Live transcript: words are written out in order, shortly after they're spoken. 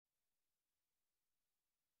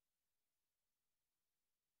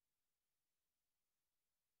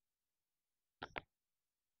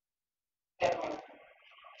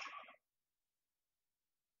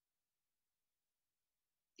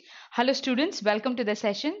Hello students, welcome to the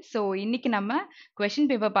session. So இன்னைக்கு நம்ம question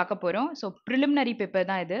paper பார்க்க போறோம். So preliminary paper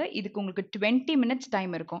தான் இது. இதுக்கு உங்களுக்கு 20 minutes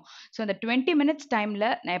time இருக்கும். So அந்த 20 minutes timeல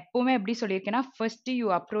நான் எப்பவுமே எப்படி சொல்லியிருக்கேன்னா first you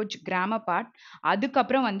approach grammar part,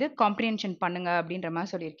 அதுக்கப்புறம் வந்து comprehension பண்ணுங்க அப்படின்ற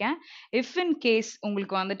மாதிரி சொல்லியிருக்கேன். If in case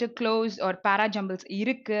உங்களுக்கு வந்துட்டு close or para jumbles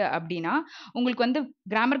இருக்கு அப்படின்னா உங்களுக்கு வந்து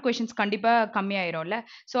grammar questions கண்டிப்பா கம்மியாயிரும்ல.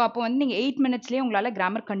 ஸோ அப்போ வந்து நீங்க 8 minutesலயே உங்களால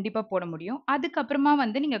grammar கண்டிப்பா போட முடியும். அதுக்கப்புறமா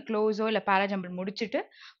வந்து நீங்க closeஓ இல்ல para jumble முடிச்சுட்டு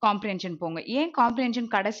காம்ப்ரிஹென்ஷன் போங்க. ஏன் காம்ப்ரிஹென்ஷன்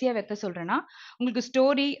கடைசியா வைக்க சொல்றேன்னா, உங்களுக்கு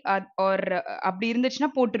ஸ்டோரி ஆர் அப்படி இருந்துச்சுன்னா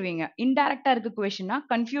போட்டுருவீங்க. இன்டைரக்ட்டா இருக்க கொஸ்டின்னா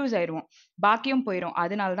கன்ஃப்யூஸ் ஆயிருவோம். பாக்கியும் போயிரும்.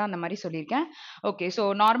 அதனால தான் அந்த மாரி சொல்லியிருக்கேன். ஓகே. ஸோ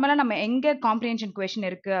நார்மலா நம்ம எங்க காம்ப்ரிஹென்ஷன் கொஸ்டின்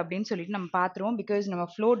இருக்கு அப்படின்னு சொல்லிட்டு நம்ம பார்த்துருவோம். பிகாஸ் நம்ம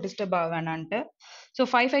ஃப்ளோ டிஸ்டர்ப் ஆக வேணான்ட்டு. ஸோ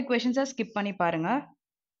 5 கொஸ்டின்ஸா ஸ்கிப் பண்ணி பாருங்க.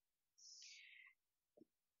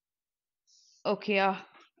 ஓகேயா?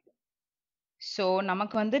 ஸோ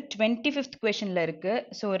நமக்கு வந்து 25th கொஸ்டின்ல இருக்கு.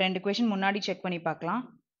 ஸோ 2 கொஸ்டின் முன்னாடி செக் பண்ணி பார்க்கலாம்.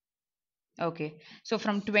 Okay. So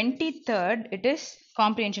from 23rd, it is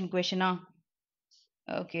comprehension question.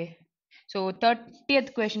 Okay. So 30th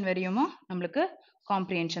question வரையுமோ நம்மளுக்கு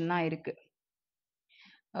comprehension தான் இருக்கு.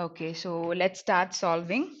 Okay. So let's start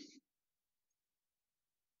solving.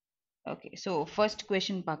 Okay. So first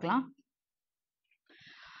question பார்க்கலாம்.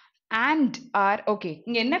 and are okay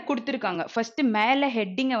இங்க என்ன கொடுத்திருக்காங்க ஃபர்ஸ்ட் மேல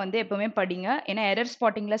ஹெட்டிங்கை வந்து எப்பவுமே படிங்க ஏன்னா எரர்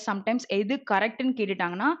ஸ்பாட்டிங்ல சம்டைம்ஸ் எது கரெக்ட்னு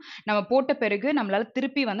கேட்டுட்டாங்கன்னா நம்ம போட்ட பிறகு நம்மளால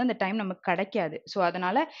திருப்பி வந்து அந்த டைம் நமக்கு கிடைக்காது ஸோ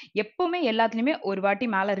அதனால எப்பவுமே எல்லாத்துலயுமே ஒரு வாட்டி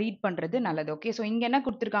மேல ரீட் பண்றது நல்லது ஓகே ஸோ இங்க என்ன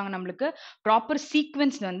கொடுத்திருக்காங்க நம்மளுக்கு ப்ராப்பர்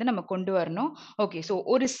சீக்வன்ஸ் வந்து நம்ம கொண்டு வரணும் ஓகே ஸோ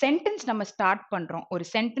ஒரு சென்டென்ஸ் நம்ம ஸ்டார்ட் பண்றோம் ஒரு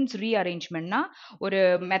சென்டென்ஸ் ரீஅரேஞ்ச்மெண்ட்னா ஒரு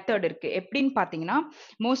மெத்தட் இருக்கு எப்படின்னு பாத்தீங்கன்னா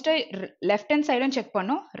மோஸ்டா லெஃப்ட் ஹேண்ட் சைடும் செக்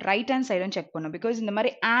பண்ணும் ரைட் ஹேண்ட் சைடும் செக் பண்ணும் பிகாஸ் இந்த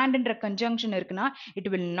மாதிரி and என்ற conjunction இருக்குன்னா it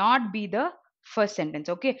will not be the first sentence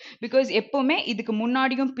okay because எப்பவுமே இதுக்கு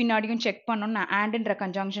முன்னாடியும் பின்னாடியும் செக் பண்ணணும் நான் and என்ற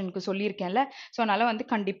conjunctionக்கு சொல்லியிருக்கேன்ல ஸோ அதனால வந்து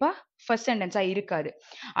கண்டிப்பா ஃபர்ஸ்ட் சென்டென்ஸா இருக்காது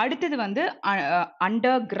அடுத்தது வந்து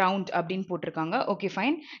அண்டர் கிரவுண்ட் அப்படின்னு போட்டிருக்காங்க ஓகே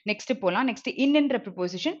ஃபைன் நெக்ஸ்ட் போலாம் நெக்ஸ்ட் என்ற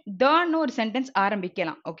ப்ரிப்போசிஷன் தன்னு ஒரு சென்டென்ஸ்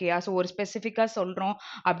ஆரம்பிக்கலாம் ஓகேயா ஸோ ஒரு ஸ்பெசிஃபிக்கா சொல்றோம்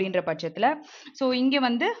அப்படின்ற பட்சத்துல ஸோ இங்க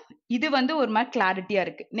வந்து இது வந்து ஒரு மாதிரி கிளாரிட்டியா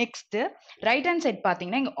இருக்கு நெக்ஸ்ட் ரைட் ஹேண்ட் சைட்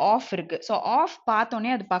பாத்தீங்கன்னா இங்க ஆஃப் இருக்கு ஸோ ஆஃப்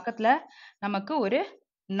பார்த்தோன்னே அது பக்கத்துல நமக்கு ஒரு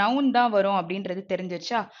நவுன் தான் வரும் அப்படின்றது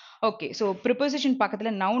தெரிஞ்சிருச்சா ஓகே ஸோ ப்ரிப்போசிஷன்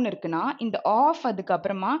பக்கத்துல நவுன் இருக்குன்னா இந்த ஆஃப் அதுக்கு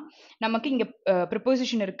அப்புறமா நமக்கு இங்க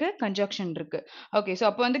ப்ரிப்போசிஷன் இருக்கு கன்ஜக்ஷன் இருக்கு ஓகே ஸோ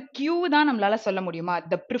அப்போ வந்து கியூ தான் நம்மளால சொல்ல முடியுமா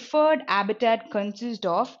த preferred habitat consists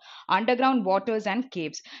of underground waters and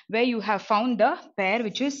caves where you have found the pair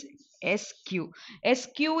which is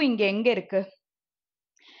SQ இங்க எங்க இருக்கு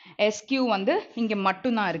SQ வந்து இங்க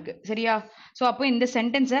மட்டும்தான் இருக்கு சரியா ஸோ அப்போ இந்த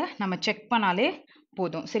சென்டென்ஸை நம்ம செக் பண்ணாலே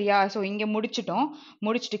போதும் சரியா ஸோ இங்க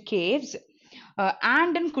முடிச்சுட்டு கேவ்ஸ்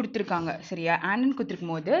ஆண்ட்னு கொடுத்துருக்காங்க சரியா ஆண்ட்னு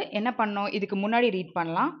கொடுத்துருக்கும் போது என்ன பண்ணோம் இதுக்கு முன்னாடி ரீட்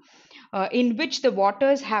பண்ணலாம் in which the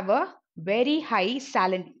waters have a very high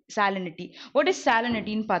salinity what is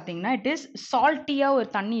salinity ன்னு பாத்தீங்கன்னா it is salty-ஆ ஒரு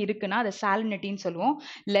தண்ணி இருக்குன்னா அதை salinityன்னு சொல்லுவோம்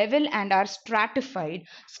level and are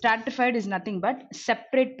stratified is nothing but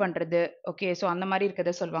separate பண்றது okay so அந்த மாதிரி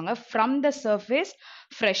இருக்கதை சொல்லுவாங்க from the surface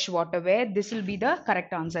fresh water where this will be the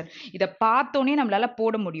correct answer இதை பார்த்தோன்னே நம்மளால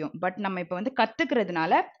போட முடியும் பட் நம்ம இப்போ வந்து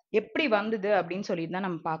கத்துக்கிறதுனால எப்படி வந்தது அப்படின்னு சொல்லிட்டு தான்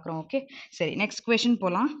நம்ம பார்க்குறோம் ஓகே சரி நெக்ஸ்ட் கொஸ்டின்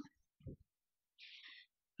போலாம்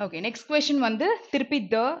ஓகே நெக்ஸ்ட் கொஸ்டின் வந்து திருப்பி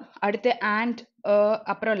த அடுத்து அண்ட்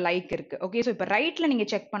அப்புறம் லைக் இருக்கு ஓகே ஸோ இப்போ ரைட்ல நீங்க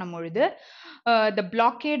செக் பண்ணும் பொழுது த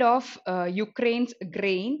blockade of யுக்ரைன்ஸ்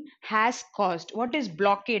grain has cost what is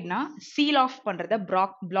பிளாக்கேட்னா seal of பண்றத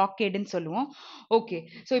பிளாக்கேடுன்னு சொல்லுவோம் ஓகே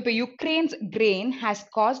ஸோ இப்போ யுக்ரைன்ஸ் grain has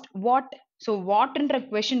cost what so வாட்ன்ற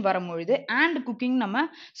question வரும்பொழுது அண்ட் குக்கிங் நம்ம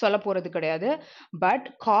சொல்ல போறது கிடையாது but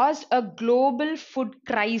cost a global food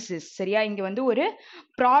crisis சரியா இங்க வந்து ஒரு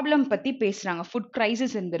ப்ராப்ளம் பத்தி பேசுறாங்க ஃபுட்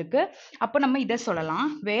கிரைசிஸ் இருந்திருக்கு அப்போ நம்ம இதை சொல்லலாம்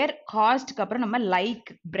வேர் காஸ்ட்க்கு அப்புறம் நம்ம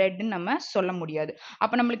லைக் பிரெட்னு நம்ம சொல்ல முடியாது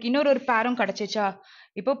அப்போ நம்மளுக்கு இன்னொரு பேரும் கிடைச்சிச்சா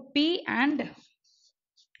இப்போ B and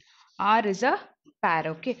R is a பேர்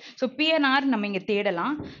ஓகே ஸோ பிஎன்ஆர் நம்ம இங்க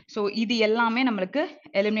தேடலாம் ஸோ இது எல்லாமே நம்மளுக்கு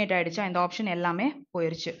எலிமினேட் ஆயிடுச்சா இந்த ஆப்ஷன் எல்லாமே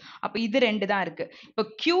போயிருச்சு அப்போ இது ரெண்டு தான் இருக்கு இப்போ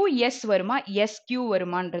QS வருமா SQ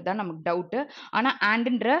வருமானது நமக்கு டவுட் ஆனா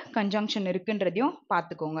ஆண்ட்ன்ற கன்ஜங்ஷன் இருக்குன்றதையும்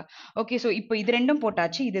பார்த்துக்கோங்க ஓகே ஸோ இப்போ இது ரெண்டும்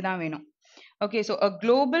போட்டாச்சு இதுதான் வேணும் okay so a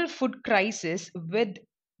global food crisis with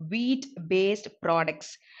wheat based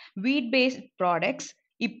products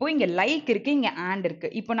இப்போ இங்க லைக் இருக்கு, இங்க and இருக்கு.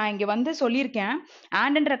 இப்போ நான் இங்க வந்து சொல்லியிருக்கேன்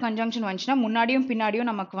andன்ற கன்ஜங்ஷன் வந்துச்சுன்னா முன்னாடியும் பின்னாடியும்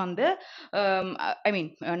நமக்கு வந்து ஐ மீன்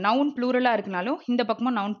நவுன் ப்ளூரலா இருக்குனாலும் இந்த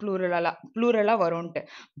பக்கமும் நவுன் ப்ளூரலா வரும்ட்டு.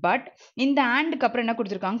 பட் இந்த andக்கு அப்புறம் என்ன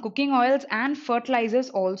கொடுத்துருக்காங்க, cooking oils and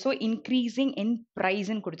fertilisers also increasing இன்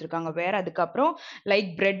ப்ரைஸ்ன்னு கொடுத்துருக்காங்க. வேற அதுக்கப்புறம் லைக்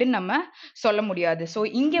பிரெட்னு நம்ம சொல்ல முடியாது. ஸோ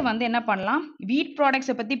இங்க வந்து என்ன பண்ணலாம், வீட்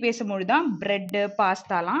ப்ராடக்ட்ஸை பத்தி பேசும்பொழுது தான் பிரெட்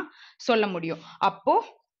பாஸ்தாலாம் சொல்ல முடியும். அப்போ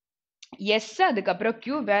எஸ் அதுக்கப்புறம்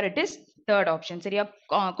Q where it is third option. சரியா,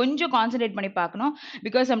 கொஞ்சம் கான்சென்ட்ரேட் பண்ணி பார்க்கணும்.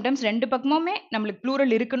 பிகாஸ் சம்டைம்ஸ் ரெண்டு பக்கமுமே நம்மளுக்கு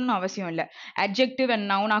ப்ளூரல் இருக்கணும்னு அவசியம் இல்லை. அட்ஜெக்டிவ் அண்ட்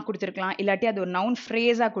நவுனா கொடுத்துருக்கலாம், இல்லாட்டி அது ஒரு நவுன்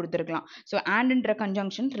ஃப்ரேஸா கொடுத்துருக்கலாம். ஸோ ஆண்ட்ன்ற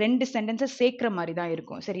கன்ஜங்ஷன் ரெண்டு சென்டென்ஸை சேர்க்கிற மாதிரி தான்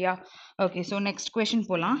இருக்கும். சரியா, ஓகே. ஸோ நெக்ஸ்ட் கொஸ்டின்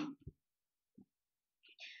போலாம்.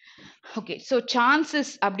 ஓகே, ஸோ சான்சஸ்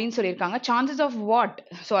அப்படின்னு சொல்லியிருக்காங்க. Chances of what?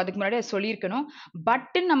 ஸோ அதுக்கு முன்னாடி அதை சொல்லியிருக்கணும்.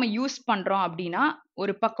 பட்டுன்னு நம்ம யூஸ் பண்ணுறோம் அப்படின்னா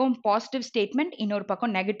ஒரு பக்கம் பாசிட்டிவ் ஸ்டேட்மெண்ட், இன்னொரு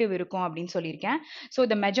பக்கம் நெகட்டிவ் இருக்கும் அப்படின்னு சொல்லியிருக்கேன். So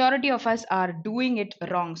the majority of us are doing it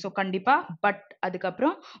wrong. So கண்டிப்பாக பட்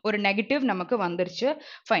அதுக்கப்புறம் ஒரு நெகட்டிவ் நமக்கு வந்துருச்சு.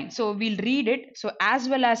 Fine. So will read it. So as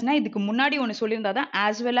well ஆஸ்னா இதுக்கு முன்னாடி ஒன்று சொல்லியிருந்தா தான்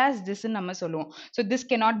ஆஸ் வெல் ஆஸ் திஸ்ன்னு நம்ம சொல்லுவோம். So this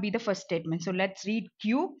cannot be the first statement. So let's read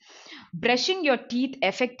Q. Brushing your teeth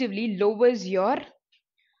effectively lowers your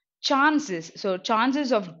chances. So chances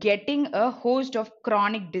of getting a host of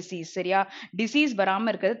chronic disease. சரியா, disease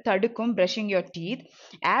வராம இருக்கிறது தடுக்கும் brushing your teeth,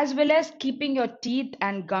 as well as keeping your teeth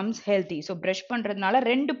and gums healthy. So brush பண்றதுனால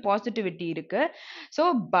ரெண்டு positivity இருக்கு. So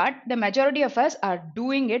but the majority of us are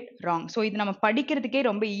doing it wrong. So இது நம்ம படிக்கிறதுக்கே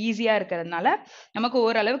ரொம்ப ஈஸியா இருக்கிறதுனால நமக்கு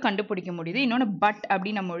ஓரளவு கண்டுபிடிக்க முடியுது. இன்னொன்று பட்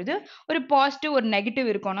அப்படின்னும் பொழுது ஒரு பாசிட்டிவ் ஒரு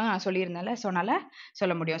நெகட்டிவ் இருக்கும்னு நான் சொல்லியிருந்தேன்ல, ஸோ அதனால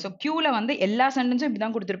சொல்ல முடியும். ஸோ கியூல வந்து எல்லா சென்டென்ஸும் இப்படி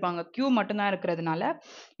தான் கொடுத்துருப்பாங்க. கியூ மட்டும்தான் இருக்கிறதுனால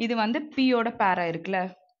இது வந்து பியோட பேரா இருக்குல்ல,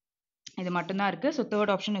 இது மட்டும்தான் இருக்கு. So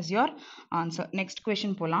third option is your answer. Next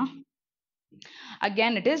question போலாம்.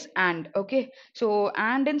 Again it is and. Okay, so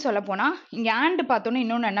andன்னு சொல்ல போனா இங்க and பார்த்தோன்னா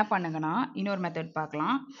இன்னொன்று என்ன பண்ணுங்கன்னா, இன்னொரு மெத்தட்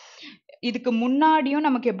பார்க்கலாம். இதுக்கு முன்னாடியும்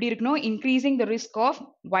நமக்கு எப்படி இருக்கணும், increasing the risk of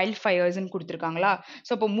wild ஃபயர்ஸ்ன்னு கொடுத்துருக்காங்களா.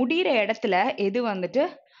 ஸோ அப்போ முடிகிற இடத்துல எது வந்துட்டு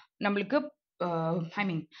நம்மளுக்கு ஐ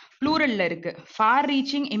மீன் ப்ளூரல்ல இருக்கு. ஃபார்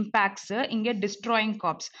ரீச்சிங் இம்பாக்ட்ஸ் இங்க டிஸ்ட்ராயிங்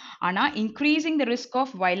காப்ஸ், ஆனா increasing the risk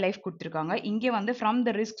of wild life கொடுத்துருக்காங்க. இங்க வந்து from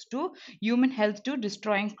the risk to human health to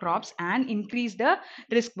destroying graphs and increase the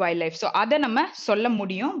risk wild life. So அதை நம்ம சொல்ல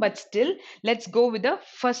முடியும். But still let's go with the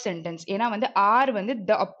first sentence. ஏன்னா வந்து ஆர் வந்து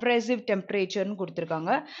த அப்ரெசிவ் டெம்பரேச்சர்னு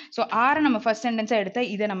கொடுத்துருக்காங்க. ஸோ ஆரை நம்ம ஃபர்ஸ்ட் சென்டென்ஸாக எடுத்தா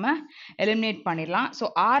இதை நம்ம எலிமினேட் பண்ணிடலாம்.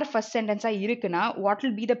 ஸோ ஆர் ஃபர்ஸ்ட் சென்டென்ஸாக இருக்குன்னா what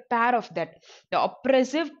will be the pair of that? The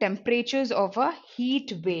oppressive temperatures of a heat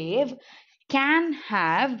wave can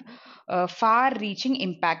have far reaching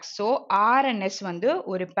impacts. So R and S வந்து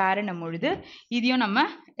ஒரு பேரனும் பொழுது இதையும் நம்ம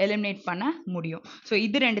எலிமினேட் பண்ண முடியும். ஸோ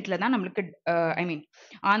இது ரெண்டுத்துல தான் நம்மளுக்கு ஐ மீன்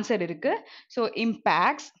ஆன்சர் இருக்கு. So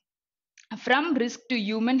impacts from risk to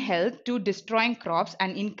human health to destroying crops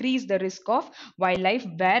and increase the risk of wildlife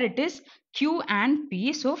where it is Q and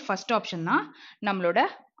P. So first option தான் நம்மளோட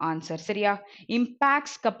ஆன்சர். சரியா,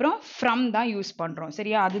 இம்பாக்ட்ஸ்க்கு அப்புறம் ஃப்ரம் தான் யூஸ் பண்றோம்.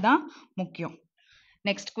 சரியா, அதுதான் முக்கியம்.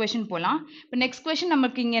 நெக்ஸ்ட் கொஸ்டின் போலாம். இப்போ நெக்ஸ்ட் கொஸ்டின்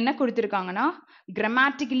நமக்கு இங்க என்ன கொடுத்துருக்காங்கன்னா,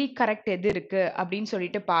 கிராமட்டிக்கலி கரெக்ட் எது இருக்கு அப்படின்னு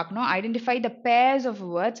சொல்லிட்டு பார்க்கணும். Identify the purse of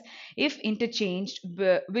words if interchange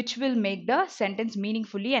which will make the sentence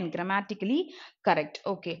மீனிங்ஃபுல்லி and grammatically correct.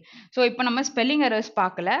 Okay, so இப்போ நம்ம ஸ்பெல்லிங் எரர்ஸ்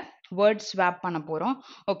பார்க்கல, வேர்ட் ஸ்வாப் பண்ண போறோம்.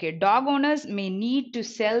 Okay, talk owners May need to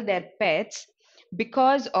sell there pets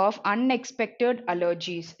because of unexpected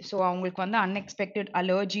allergies. So அவங்களுக்கு வந்து unexpected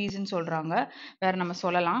allergiesன்னு சொல்றாங்க, வேற நம்ம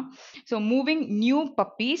சொல்லலாம். So moving new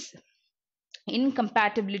puppies,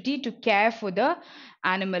 incompatibility to care for the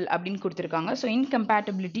animal அப்படின்னு கொடுத்துருக்காங்க. ஸோ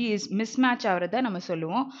incompatibility is mismatch ஆகிறத நம்ம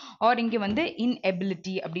சொல்லுவோம். ஆர் இங்கே வந்து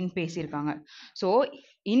inability அப்படின்னு பேசியிருக்காங்க. ஸோ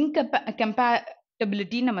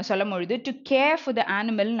incompatibility நம்ம சொல்லும் பொழுது to care for the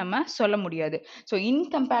animal நம்ம சொல்ல முடியாது. ஸோ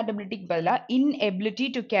இன்கம்பேட்டபிலிட்டிக்கு பதிலாக inability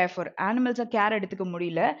to care for அனிமல்ஸை care எடுத்துக்க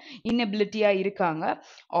முடியல, inability-ஆ இருக்காங்க.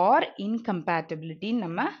 ஆர் incompatibility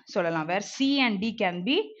நம்ம சொல்லலாம். வேர் C and D can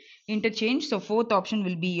be interchanged. So fourth option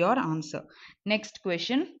will be your answer. Next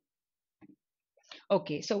question.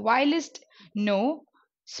 Okay, so while is no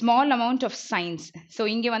small amount of science. So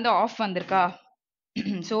இங்க வந்து of வந்திருக்கா.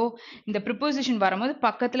 So இந்த preposition வரும்போது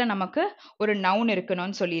பக்கத்துல நமக்கு ஒரு நவுன்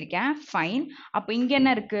இருக்கணும்னு சொல்லியிருக்கேன். ஃபைன். அப்போ இங்க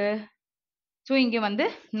என்ன இருக்கு? ஸோ இங்க வந்து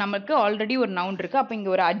நமக்கு ஆல்ரெடி ஒரு நவுன் இருக்கு. அப்போ இங்க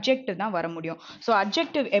ஒரு அட்ஜெக்டிவ் தான் வர முடியும். ஸோ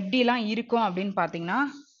அட்ஜெக்டிவ் எப்படிலாம் இருக்கும் அப்படின்னு பார்த்தீங்கன்னா,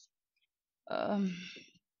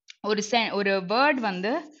 ஒரு வேர்ட்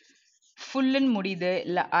வந்து ஃபுல்லுன்னு முடியுது,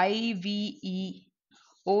 இல்லை IVE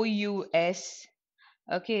OUS,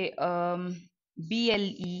 okay,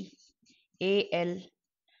 BLE AL,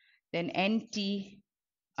 then NT,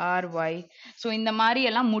 ry. So இந்த மாதிரி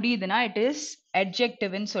எல்லாம் முடியுதுன்னா இட் இஸ்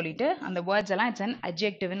adjectiveன்னு சொல்லிட்டு அந்த வேர்ட்ஸ் எல்லாம் இட்ஸ் an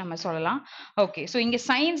adjective நம்ம சொல்லலாம். ஓகே, ஸோ இங்க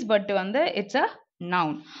சயின்ஸ் பட் வந்து it's a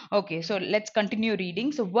noun. Okay, so let's continue reading.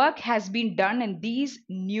 So work has been done in these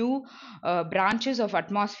new branches of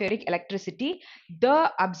atmospheric electricity. The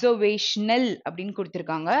observational அப்படின்னு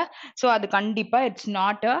கொடுத்திருக்காங்க. So அது கண்டிப்பா it's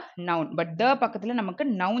not a noun, but the பக்கத்துல நமக்கு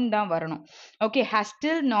noun தான் வரணும். Okay, has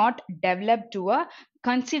still not developed to a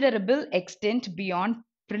considerable extent beyond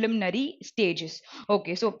preliminary stages.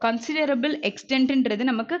 Okay, so considerable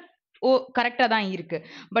extentன்றது நமக்கு கரெக்டா தான் இருக்கு.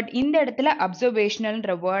 பட் இந்த இடத்துல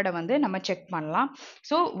அப்சர்வேஷனல்ன்ற வேர்டை வந்து நம்ம செக் பண்ணலாம்.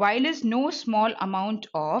 So while is no small amount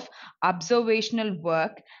of observational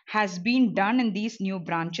work has been done in these new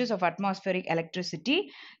branches of atmospheric electricity,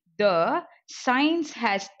 the science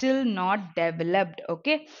has still not developed.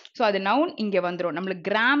 Okay, so அது நவுன் இங்க வந்துடும். நம்மளுக்கு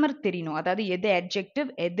கிராமர் தெரியணும், அதாவது எது adjective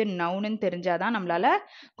எது நவுன்னு தெரிஞ்சாதான் நம்மளால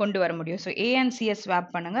கொண்டு வர முடியும். So A and C swap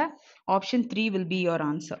பண்ணுங்க. Option 3 will be your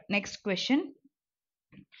answer. Next question.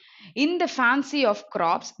 In the fancy of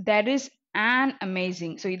crops there is an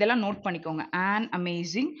amazing, so இதெல்லாம் நோட் பண்ணிக்கோங்க, an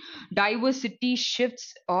amazing diversity shifts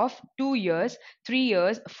of 2 years, 3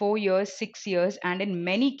 years, 4 years, 6 years, and in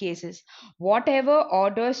many cases whatever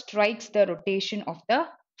order strikes the rotation of the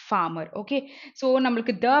farmer. Okay, so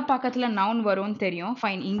நம்மளுக்கு the பக்கத்துல noun வரும்னு தெரியும்.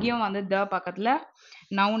 Fine, இங்கேயும் வந்து the பக்கத்துல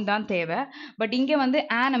noun தான் தேவை. பட் இங்க வந்து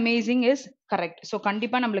an amazing is correct. So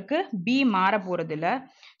கண்டிப்பா நம்மளுக்கு B மாற போறது இல்ல.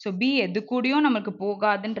 ஸோ B எது கூடயும் நம்மளுக்கு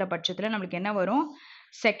போகாதுன்ற பட்சத்துல நம்மளுக்கு என்ன வரும்?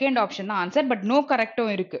 செகண்ட் ஆப்ஷன் தான் ஆன்சர். பட் நோ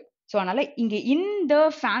கரெக்டும் இருக்கு. ஸோ அதனால இங்க இந்த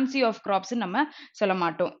ஃபேன்சி ஆஃப் கிராப்ஸ் நம்ம சொல்ல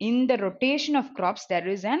மாட்டோம். இந்த rotation of graphs there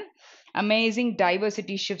is an amazing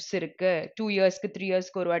diversity shifts இருக்கு. 2 இயர்ஸ்க்கு 3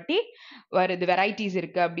 இயர்ஸ்க்கு ஒரு வாட்டி வருது, வெரைட்டிஸ்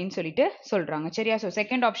இருக்கு அப்படின்னு சொல்லிட்டு சொல்றாங்க. சரியா? ஸோ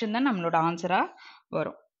செகண்ட் ஆப்ஷன் தான் நம்மளோட ஆன்சரா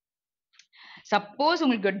வரும். சப்போஸ்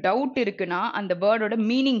உங்களுக்கு டவுட் இருக்குன்னா அந்த வேர்டோட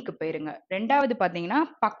மீனிங்க்கு போயிருங்க. ரெண்டாவது பாத்தீங்கன்னா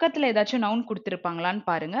பக்கத்துல ஏதாச்சும் நவுன் கொடுத்துருப்பாங்களான்னு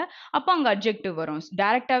பாருங்க. அப்போ அங்க அட்ஜெக்டிவ் வரும்.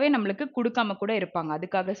 டைரக்டாவே நம்மளுக்கு கொடுக்காம கூட இருப்பாங்க,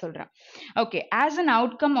 அதுக்காக சொல்றேன். Okay, as an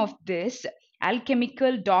outcome of this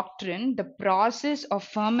alchemical doctrine, the process of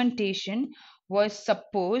fermentation was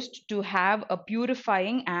supposed to have a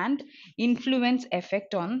purifying and influence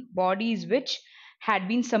effect on bodies which had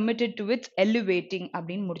been submitted to its elevating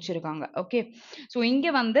அப்படின்னு முடிச்சிருக்காங்க. Okay, so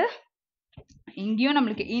இங்க வந்து இங்கேயும்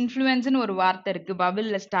நம்மளுக்கு இன்ஃப்ளூயன்ஸ்னு ஒரு வார்த்தை இருக்கு,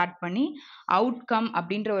 பபிள்ல start பண்ணி அவுட்கம்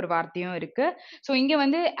அப்படின்ற ஒரு வார்த்தையும் இருக்கு. ஸோ இங்க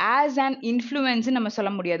வந்து ஆஸ் அண்ட் இன்ஃப்ளூயன்ஸ் நம்ம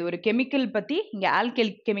சொல்ல முடியாது. ஒரு கெமிக்கல் பத்தி இங்க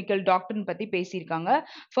ஆல்கெல் கெமிக்கல் டாக்டர் பத்தி பேசியிருக்காங்க,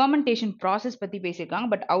 ஃபெர்மெண்டேஷன் ப்ராசஸ் பத்தி பேசியிருக்காங்க.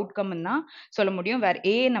 பட் அவுட்கம் தான் சொல்ல முடியும், வேற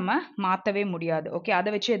ஏ நம்ம மாத்தவே முடியாது. ஓகே,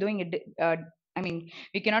 அதை வச்சு எதுவும் இங்க ஐ மீன்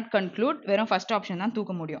வி cannot conclude, வெறும் ஃபர்ஸ்ட் ஆப்ஷன் தான்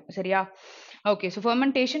தூக்க முடியும். சரியா? Okay, so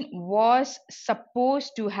fermentation was suppose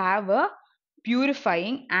to have a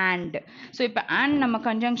purifying and. So இப்போ அண்ட் நம்ம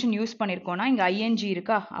கன்ஜங்ஷன் யூஸ் பண்ணியிருக்கோம்னா இங்கே ஐஎன்ஜி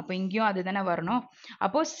இருக்கா, அப்போ இங்கேயும் அது தானே வரணும்.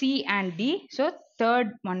 அப்போ C and D. So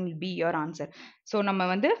third one will be your answer. So நம்ம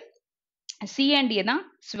வந்து சி அண்ட் டியை தான்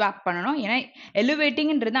ஸ்வாப் பண்ணணும். ஏன்னா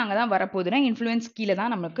எலிவேட்டிங்ன்றது அங்கே தான் வரப்போகுதுன்னா இன்ஃப்ளூயன்ஸ் கீழே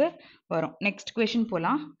தான் நமக்கு வரும். நெக்ஸ்ட் கொஸ்டின்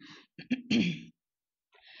போகலாம்.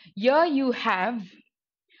 Here you have,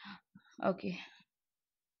 okay.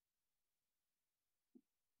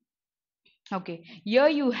 Okay, here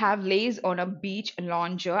you have lays on a beach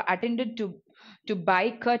lounger attended to by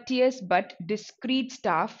courteous but discreet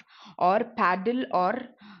staff, or paddle or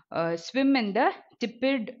swim in the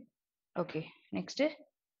tepid. Okay, next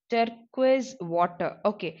turquoise water.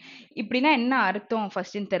 Okay, இப்படின்னா என்ன அர்த்தம்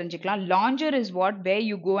first தெரிஞ்சுக்கலாம். Launcher is what where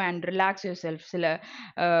you go and relax your self. சில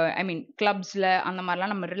ஐ மீன் கிளப்ஸ்ல அந்த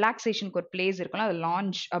மாதிரிலாம் நம்ம ரிலாக்ஸேஷனுக்கு ஒரு place இருக்கலாம், அது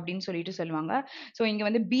லாஞ்ச் அப்படின்னு சொல்லிட்டு சொல்லுவாங்க. ஸோ இங்க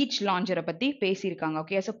வந்து பீச் லாஞ்சரை பத்தி பேசியிருக்காங்க.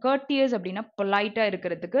 ஓகே, ஸோ கர்டியஸ் அப்படின்னா பொலைட்டா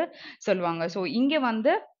இருக்கிறதுக்கு சொல்லுவாங்க. ஸோ இங்க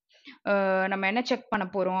வந்து நம்ம என்ன செக் பண்ண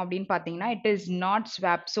போறோம் அப்படின்னு பாத்தீங்கன்னா it is not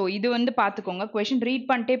swap. So இது வந்து பாத்துக்கோங்க, கொஸ்டின் ரீட்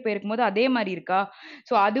பண்ணிட்டே போயிருக்கும் போது அதே மாதிரி இருக்கா.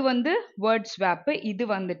 ஸோ அது வந்து வேர்ட் ஸ்வாப், இது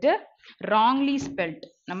வந்துட்டு ராங்லி ஸ்பெல்ட்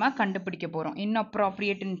நம்ம கண்டுபிடிக்க போறோம்.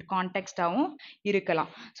 இன்அப்ராப்ரியேட் கான்டெக்ஸ்டாவும்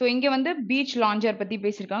இருக்கலாம். ஸோ இங்க வந்து பீச் லாஞ்சர் பத்தி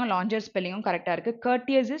பேசியிருக்காங்க, லாஞ்சர் ஸ்பெல்லிங்கும் கரெக்டா இருக்கு.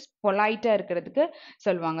 கர்டியஸ் இஸ் பொலைட்டா இருக்கிறதுக்கு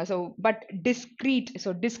சொல்லுவாங்க. So but discrete,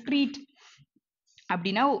 so discrete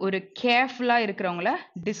அப்படின்னா ஒரு கேர்ஃபுல்லா இருக்கிறவங்கள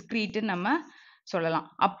டிஸ்க்ரீட்னு நம்ம சொல்லலாம்.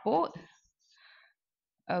 அப்போ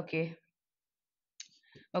ஓகே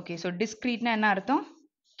ஓகே, ஸோ டிஸ்க்ரீட்னா என்ன அர்த்தம்?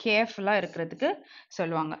 கேர்ஃபுல்லா இருக்கிறதுக்கு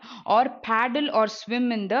சொல்லுவாங்க. ஆர் பேடல் ஆர் ஸ்விம்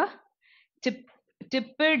இன் த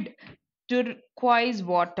டிப்பிட் turquoise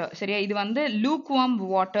water. சரியா? இது வந்து lukewarm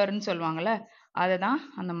waterன்னு சொல்லுவாங்கல்ல, அதை தான்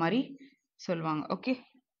அந்த மாதிரி சொல்லுவாங்க. ஓகே,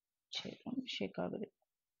 சரி, ஷேக் ஆகுது.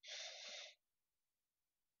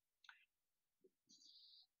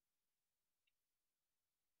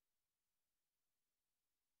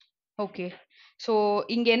 ஓகே. ஸோ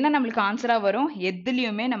இங்க என்ன நம்மளுக்கு ஆன்சரா வரும்?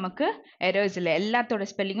 எதுலயுமே நமக்கு எரர்ஸ் இல்ல. எல்லாத்தோட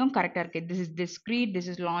ஸ்பெல்லிங்கும் கரெக்ட்டா இருக்கு. This is discreet, this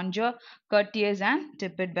is longer, courteous and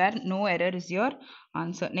tepid where no error is your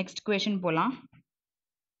answer. Next question போலாம்.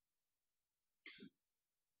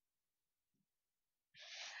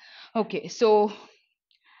 Okay, so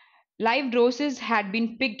live roses had been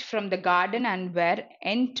picked from the garden and were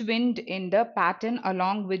entwined in the pattern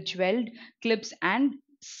along with jeweled clips and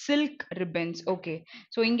silk ribbons. Okay,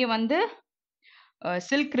 so இங்க வந்து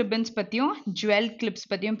silk ribbons பற்றியும் jewel clips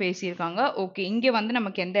பற்றியும் பேசியிருக்காங்க. Okay, இங்கே வந்து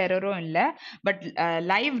நமக்கு எந்த எரரும் இல்லை. But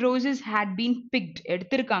live roses had been picked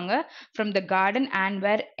எடுத்திருக்காங்க from the garden and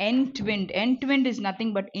where என்ட்விண்ட். என்ட்விண்ட் is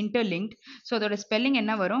nothing but interlinked. So அதோட ஸ்பெல்லிங்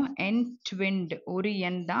என்ன வரும்? என்ட்விண்ட். ஒரு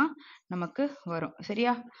என் தான் நமக்கு வரும்.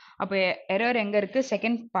 சரியா? அப்போ எரர் எங்கே இருக்குது?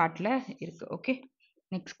 செகண்ட் பார்ட்டில் இருக்குது. ஓகே,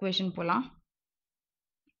 நெக்ஸ்ட் கொஷின் போகலாம்.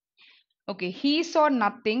 Okay, he saw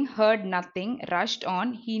nothing, heard nothing, rushed on,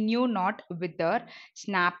 he knew not whither,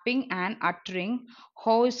 snapping and uttering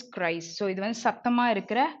hoarse cries. So இது வந்து சத்தமா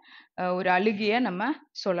இருக்கிற ஒரு அழுகிய நம்ம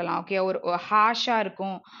சொல்லலாம். ஓகே, ஒரு ஹாஷா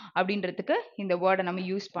இருக்கும் அப்படின்றதுக்கு இந்த வேர்டை நம்ம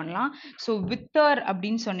யூஸ் பண்ணலாம். ஸோ வித்தர்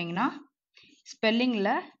அப்படின்னு சொன்னீங்கன்னா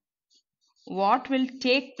ஸ்பெல்லிங்கில் வாட் வில்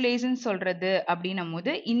டேக் பிளேஸ்ன்னு சொல்றது அப்படின்னும்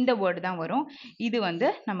போது இந்த வேர்டு தான் வரும். இது வந்து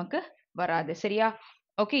நமக்கு வராது. சரியா?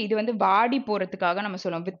 ஓகே, இது வந்து வாடி போறதுக்காக நம்ம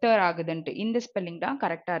சொல்லுவோம் வித்தர் ஆகுதுன்ட்டு. இந்த ஸ்பெல்லிங் தான்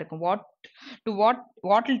கரெக்டா இருக்கும்.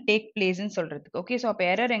 வாட் வில் டேக் பிளேஸ்ன்னு சொல்றதுக்கு. ஓகே, ஸோ அப்போ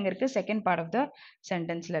எரர் எங்க இருக்கு? செகண்ட் பார்ட் ஆஃப் த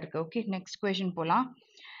சென்டென்ஸ்ல இருக்கு. ஓகே, நெக்ஸ்ட் கொஸ்டின் போலாம்.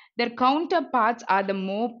 Their counterparts are the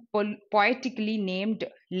more poetically named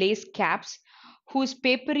lace caps, whose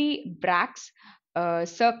papery bracts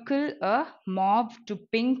circle a mauve to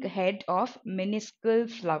pink head of minuscule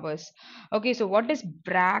flowers. Okay, so what is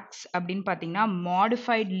bracts அப்படின்னு பார்த்தீங்கன்னா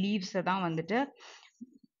modified leaves தான் வந்துட்டு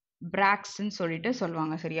பிராக்ஸ்ன்னு சொல்லிட்டு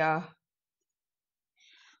சொல்லுவாங்க. சரியா?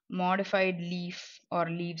 modified leaf or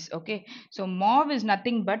leaves. Okay, so mauve is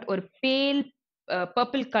nothing but ஒரு pale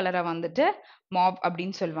purple கலரை வந்துட்டு mauve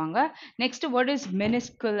அப்படின்னு சொல்லுவாங்க. நெக்ஸ்ட் what is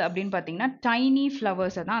minuscule அப்படின்னு பார்த்தீங்கன்னா tiny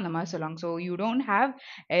flowers தான் அந்த மாதிரி சொல்லுவாங்க. so you don't have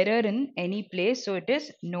error in any place, so it is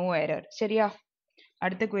no error. சரியா?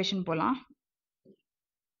 அடுத்த question போலாம்.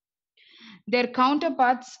 their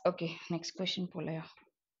counterparts. okay, next question போலையா?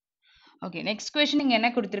 ஓகே, நெக்ஸ்ட் கொஸ்டின் இங்கே என்ன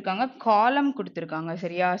கொடுத்துருக்காங்க? காலம் கொடுத்துருக்காங்க.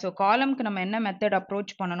 சரியா? ஸோ காலம்க்கு நம்ம என்ன மெத்தட்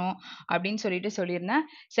அப்ரோச் பண்ணணும் அப்படின்னு சொல்லியிருந்தேன்.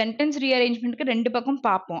 சென்டென்ஸ் ரீஅரேஞ்ச்மெண்ட்க்கு ரெண்டு பக்கம்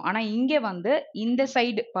பார்ப்போம். ஆனால் இங்கே வந்து இந்த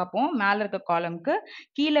சைடு பார்ப்போம், மேலே இருக்க காலம்க்கு.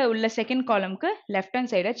 கீழே உள்ள செகண்ட் காலம்க்கு லெஃப்ட்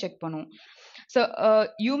ஹேண்ட் சைடை செக் பண்ணுவோம். So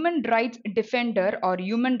human rights Defender are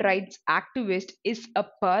human rights activist is a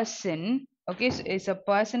person. Okay, is a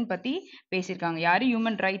person பற்றி பேசியிருக்காங்க. யார்?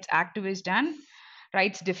 Human rights activist and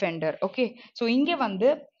rights Defender. Okay, so இங்கே வந்து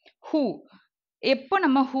ஹூ. எப்போ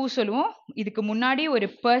நம்ம ஹூ சொல்லுவோம்? இதுக்கு முன்னாடி ஒரு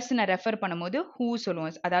பர்சனை ரெஃபர் பண்ணும்போது ஹூ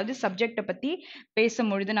சொல்லுவோம். அதாவது சப்ஜெக்டை பற்றி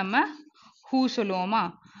பேசும்பொழுது நம்ம ஹூ சொல்லுவோமா?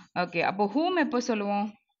 ஓகே, அப்போ ஹூம் எப்போ சொல்லுவோம்?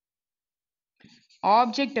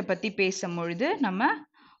 ஆப்ஜெக்டை பற்றி பேசும்பொழுது நம்ம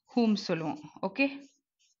ஹூம் சொல்லுவோம். ஓகே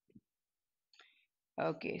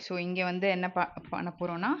ஓகே, ஸோ இங்கே வந்து என்ன பண்ண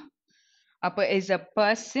போகிறோம்னா, அப்போ is a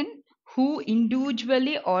person who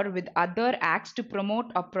individually or with other acts to promote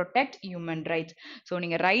or protect human rights. So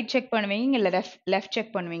நீங்கள் ரைட் செக் பண்ணுவீங்க, இல்லை லெஃப்ட் செக்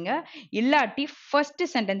பண்ணுவீங்க. இல்லாட்டி ஃபர்ஸ்ட்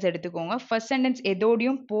சென்டென்ஸ் எடுத்துக்கோங்க. ஃபர்ஸ்ட் சென்டென்ஸ்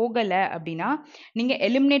எதோடையும் போகலை அப்படின்னா நீங்கள்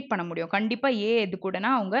எலிமினேட் பண்ண முடியும். கண்டிப்பாக எது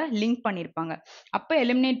கூடனா அவங்க லிங்க் பண்ணியிருப்பாங்க. அப்போ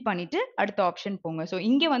எலிமினேட் பண்ணிட்டு அடுத்த ஆப்ஷன் போங்க. ஸோ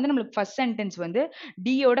இங்கே வந்து நம்மளுக்கு ஃபர்ஸ்ட் சென்டென்ஸ் வந்து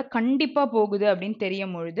டியோட கண்டிப்பாக போகுது அப்படின்னு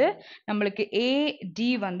தெரியும் பொழுது நம்மளுக்கு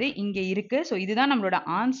ஏடி வந்து இங்கே இருக்கு. ஸோ இதுதான் நம்மளோட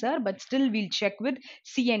answer. But still will check with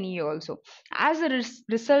CNE also. As a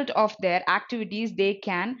result of their activities, they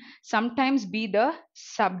can sometimes be the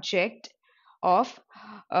subject of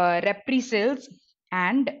reprisals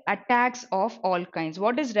and attacks of all kinds.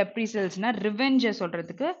 What is reprisals? Na revenge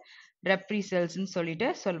சொல்றதுக்கு reprisals ன்னு சொல்லிட்டு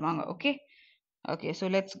சொல்வாங்க. Okay, okay, so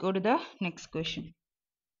let's go to the next question.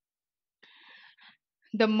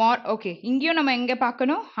 the more. okay, இங்கேயும் நம்ம எங்க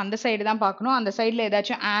பார்க்கணும்? அந்த side தான் பார்க்கணும். அந்த சைடுல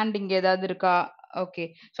ஏதாச்சும் and இங்க ஏதாவது இருக்கா? ஓகே,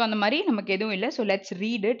 ஸோ அந்த மாதிரி நமக்கு எதுவும் இல்லை. So let's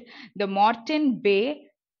read it. The modern pay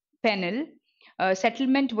penal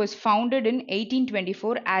settlement was founded in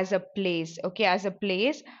 1824 as a place. Okay, as a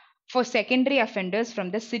place for secondary offenders from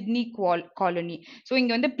the Sydney colony. So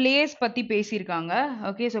இங்கே வந்து பிளேஸ் பற்றி பேசியிருக்காங்க.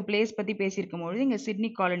 ஓகே, ஸோ பிளேஸ் பற்றி பேசியிருக்கும் பொழுது இங்கே Sydney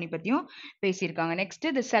colony பற்றியும் பேசியிருக்காங்க. Next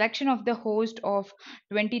the selection of the host of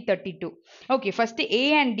 2032. Okay, first A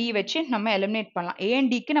and D வச்சு நம்ம எலிமினேட் பண்ணலாம். ஏ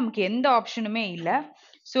அண்ட் டிக்கு நமக்கு எந்த ஆப்ஷனுமே இல்லை.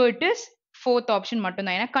 So it is fourth option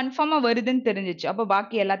மட்டும்தான். ஏன்னா கன்ஃபார்மாக வருதுன்னு தெரிஞ்சிச்சு. அப்போ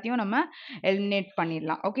பாக்கி எல்லாத்தையும் நம்ம எலிமினேட்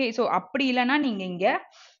பண்ணிடலாம். ஓகே, ஸோ அப்படி இல்லைன்னா நீங்கள் இங்கே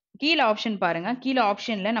கீழ ஆப்ஷன் பாருங்க. கீழ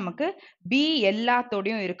ஆப்ஷன்ல நமக்கு பி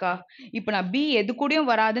எல்லாத்தோடையும் இருக்கா? இப்ப நான் பி எது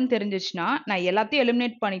கூடயும் வராதுன்னு தெரிஞ்சிச்சுன்னா, நான் எல்லாத்தையும்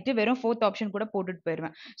எலிமினேட் பண்ணிட்டு வெறும் 4த் ஆப்ஷன் கூட போட்டுட்டு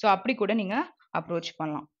போயிருவேன். ஸோ அப்படி கூட நீங்க அப்ரோச்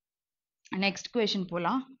பண்ணலாம். நெக்ஸ்ட் கொஸ்டின்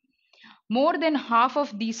போலாம். More than half of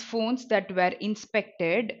these phones that were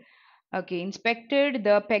inspected, okay, inspected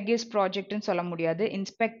the Pegasus project ன்னு சொல்ல முடியாது.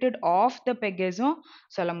 Inspected of the Pegasus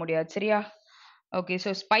சொல்ல முடியாது. சரியா? ஓகே.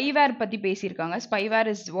 ஸோ ஸ்பைவேர் பத்தி பேசியிருக்காங்க.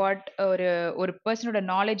 ஸ்பைவேர் இஸ் வாட் ஒரு ஒரு பர்சனோட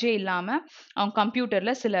நாலேஜே இல்லாம அவங்க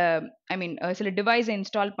கம்ப்யூட்டர்ல சில சில டிவைஸை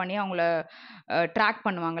இன்ஸ்டால் பண்ணி அவங்கள ட்ராக்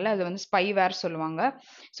பண்ணுவாங்கல்ல, அது வந்து ஸ்பைவேர் சொல்லுவாங்க.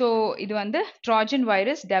 ஸோ இது வந்து Trojan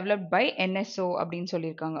virus developed by NSO அப்படின்னு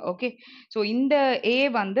சொல்லியிருக்காங்க. ஓகே. ஸோ இந்த ஏ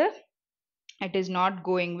வந்து it is not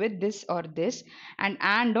going with this or this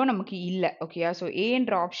and நமக்கு இல்ல. ஓகேயா? ஸோ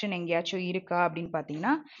ஏன்ற ஆப்ஷன் எங்கேயாச்சும் இருக்கா அப்படின்னு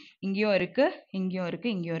பார்த்தீங்கன்னா இங்கேயும் இருக்கு, இங்கேயும்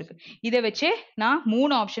இருக்கு, இங்கேயும் இருக்கு. இதை வச்சே நான்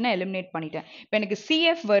 3 ஆப்ஷனை எலிமினேட் பண்ணிட்டேன். இப்போ எனக்கு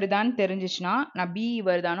CF வருதான்னு தெரிஞ்சிச்சுன்னா நான் BE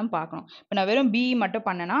வருதானும் பார்க்கணும். இப்போ நான் வெறும் BE மட்டும்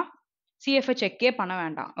பண்ணேன்னா CF செக்கே பண்ண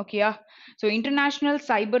வேண்டாம். ஓகேயா? So international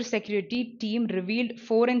cyber security team revealed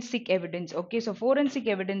ஃபோரென்சிக் evidence. Okay. So ஃபோரென்சிக்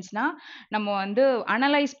எவிடன்ஸ்னா நம்ம வந்து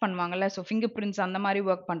அனலைஸ் பண்ணுவாங்கல்ல, ஸோ ஃபிங்கர் பிரிண்ட்ஸ் அந்த மாதிரி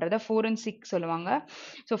ஒர்க் பண்ணுறத ஃபோரென்சிக் சொல்லுவாங்க.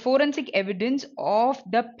 So ஃபோரென்சிக் evidence of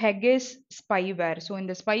the பெகஸ் spyware. So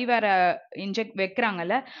இந்த ஸ்பைவேரை இன்ஜெக்ட்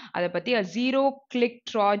வைக்கிறாங்கல்ல, அதை பற்றி zero click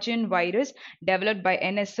Trojan virus developed by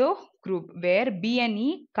NSO group where BNE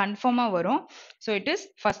கன்ஃபார்மா வரும். So it is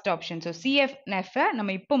first option. So CFNF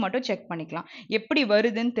நம்ம இப்போ மட்டும் செக் பண்ணிக்கலாம் எப்படி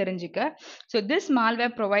வருதுன்னு தெரிஞ்சுக்க. So this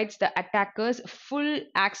malware provides the attackers full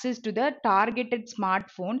access to the targeted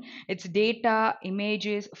smartphone, its data,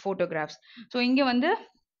 images, photographs. So இங்க வந்து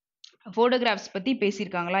ஃபோட்டோகிராஃப்ஸ் பத்தி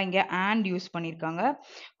பேசியிருக்காங்களா, இங்க and யூஸ் பண்ணியிருக்காங்க.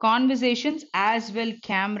 Conversations as well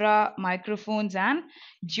camera, microphones and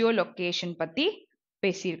ஜியோலொகேஷன் பத்தி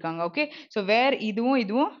பேசியிருக்காங்க. ஓகே. ஸோ வேர்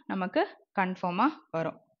இதுவும் நமக்கு கன்ஃபார்மா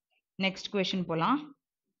வரும். நெக்ஸ்ட் கொஸ்டின் போலாம்.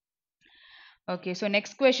 ஓகே. ஸோ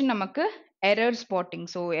நெக்ஸ்ட் கொஸ்டின் நமக்கு எரர் ஸ்பாட்டிங்.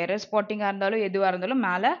 ஸோ எரர் ஸ்பாட்டிங்காக இருந்தாலும் எதுவாக இருந்தாலும்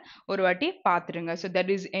மேலே ஒரு வாட்டி பார்த்துருங்க. So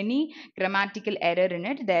that is any grammatical error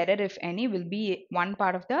in it. The error if any will be one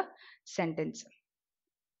part of the sentence.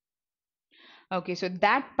 Okay. So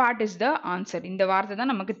that part is the answer. இந்த வார்த்தை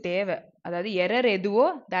தான் நமக்கு தேவை. அதாவது எரர் எதுவோ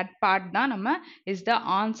தட் பார்ட் தான் நம்ம இஸ் த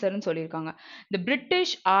ஆன்சர்னு சொல்லியிருக்காங்க. த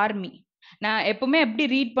பிரிட்டிஷ் ஆர்மி. நான் எப்பவுமே எப்படி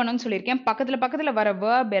ரீட் பண்ணணும்னு சொல்லியிருக்கேன். பக்கத்தில் வர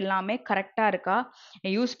வேர்ப் எல்லாமே கரெக்டாக இருக்கா,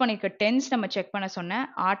 யூஸ் பண்ணியிருக்க டென்ஸ் நம்ம செக் பண்ண சொன்னேன்.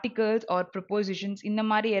 ஆர்டிகல்ஸ் ஆர் ப்ரொபோசிஷன்ஸ் இந்த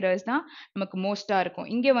மாதிரி எரர்ஸ் தான் நமக்கு மோஸ்ட்டாக இருக்கும்.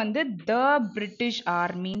 இங்கே வந்து த பிரிட்டிஷ்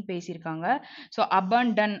ஆர்மின்னு பேசியிருக்காங்க. ஸோ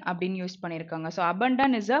abandon அப்படின்னு யூஸ் பண்ணியிருக்காங்க. So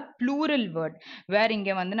abandon is a plural word. வேர்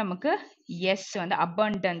இங்கே வந்து நமக்கு எஸ் வந்து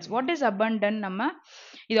abundance. What is abandon? நம்ம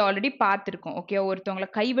இது ஆல்ரெடி பார்த்துருக்கோம். ஓகே.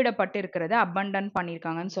 ஒருத்தவங்களை கைவிடப்பட்டு இருக்கிறத abandon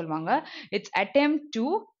பண்ணியிருக்காங்கன்னு சொல்லுவாங்க. It's attempt to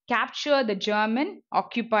capture the German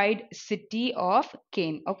occupied city of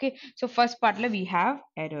Caen. Okay. So first part we have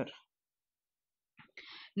error.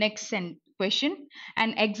 Next question.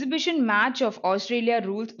 An exhibition match of Australia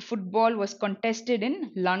rules football was contested in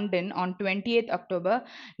London on 28th October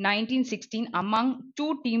 1916 among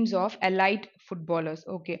two teams of elite footballers.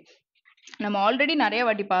 Okay. நம்ம already நிறைய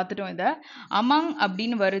வாட்டி பார்த்துட்டோம். இதை among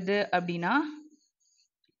அப்படின்னு வருது அப்படின்னா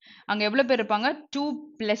அங்க எவ்வளவு பேர் இருப்பாங்க?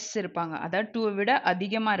 2+ இருப்பாங்க. அதாவது 2 விட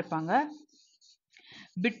அதிகமா இருப்பாங்க.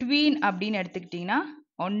 between அப்படின்னு எடுத்துக்கிட்டீங்கன்னா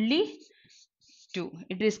only 2.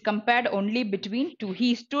 It is compared only between 2. He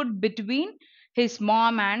stood between his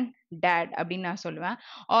mom and dad அப்படின்னு நான் சொல்லுவேன்.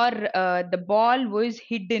 or the ball was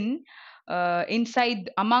hidden inside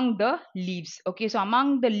among the leaves. Okay. so among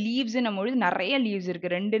the leaves நம்மொழுது நிறைய leaves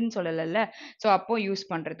இருக்கு, ரெண்டுன்னு சொல்லல. so அப்போ யூஸ்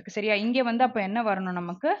பண்றதுக்கு சரியா. இங்க வந்து அப்போ என்ன வரணும்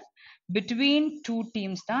நமக்கு? between two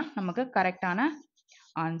teams தான் நமக்கு கரெக்டான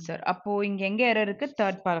ஆன்சர். அப்போ இங்க எங்க எரர் இருக்கு?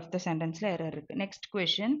 Third part of the சென்டென்ஸ்ல error இருக்கு. Next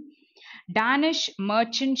question. Danish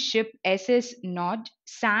merchant ship SS Nord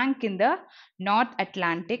sank in the North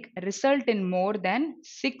Atlantic, result in more than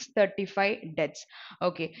 635 deaths.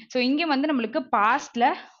 Okay. so இங்க வந்து நம்மளுக்கு பாஸ்ட்ல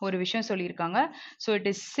ஒரு விஷயம் சொல்லியிருக்காங்க. so it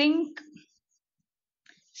is sink,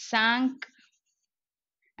 sank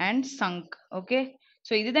and sunk. Okay.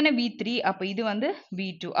 So இதுதானே V3. அப்போ இது வந்து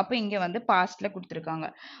V2. அப்போ இங்கே வந்து பாஸ்ட்ல கொடுத்துருக்காங்க.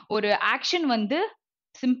 ஒரு ஆக்ஷன் வந்து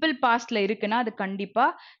சிம்பிள் பாஸ்ட்ல இருக்குன்னா அது கண்டிப்பா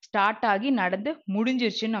ஸ்டார்ட் ஆகி நடந்து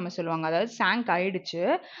முடிஞ்சிருச்சுன்னு நம்ம சொல்லுவாங்க. அதாவது சாங்க் ஆயிடுச்சு.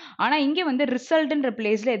 ஆனா இங்க வந்து ரிசல்ட்ன்ற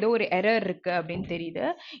பிளேஸ்ல ஏதோ ஒரு எரர் இருக்கு அப்படின்னு தெரியுது.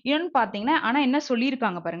 இன்னொன்னு பாத்தீங்கன்னா ஆனா என்ன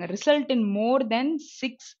சொல்லியிருக்காங்க பாருங்க, result in more then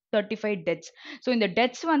 635 deaths. So இந்த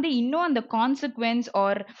டெத்ஸ் வந்து இன்னும் அந்த கான்சிக்வன்ஸ்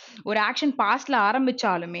ஆர் ஒரு ஆக்ஷன் பாஸ்ட்ல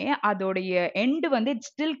ஆரம்பிச்சாலுமே அதோடைய எண்டு வந்து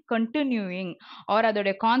இட்ஸ் ஸ்டில் கண்டினியூயிங் ஆர்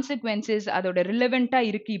அதோட கான்சிக்வன்சஸ் அதோட ரிலவெண்டா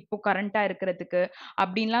இருக்கு இப்போ கரண்டா இருக்கிறதுக்கு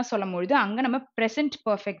அப்படின்லாம் சொல்லும் பொழுது அங்க நம்ம present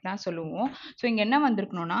perfect தான் சொல்லுவோம். ஸோ இங்க என்ன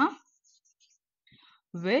வந்திருக்கணும்னா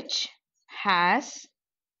which has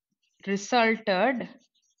resulted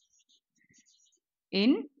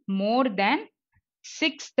in more than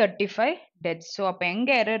 635 deaths. So அப்ப எங்க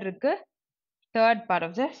error இருக்கு? Third part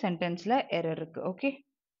of the sentenceல error இருக்கு. Okay.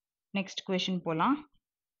 Next question போலாம்.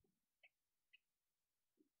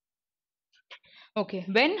 Okay,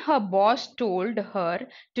 when her boss told her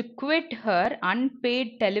to quit her unpaid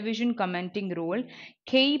television commenting role,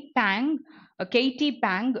 Katie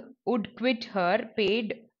Pang would quit her paid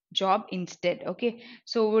job instead. Okay,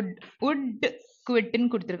 so would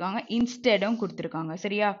quitன்னு கொடுத்துருக்காங்க, இன்ஸ்டெடும் கொடுத்துருக்காங்க.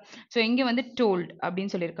 சரியா? So இங்கே வந்து told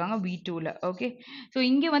அப்படின்னு சொல்லியிருக்காங்க V2ல. Okay, so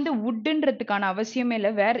இங்கே வந்து வுட்ன்றதுக்கான அவசியமே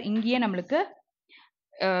இல்லை, வேற இங்கேயே நம்மளுக்கு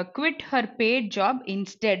குவிட் ஹர் பேட் ஜாப்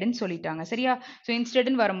இன்ஸ்டெட்னு சொல்லிட்டாங்க. சரியா? ஸோ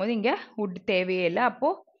இன்ஸ்டெட்னு வரும்போது இங்கே வுட் தேவையே இல்லை. அப்போ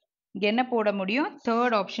இங்கே என்ன போட முடியும்?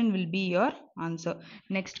 Third option will be your answer.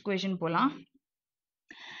 Next question போகலாம்.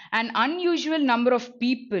 An unusual number of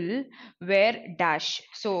people were dash.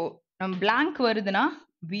 So நம்ம blank வருதுன்னா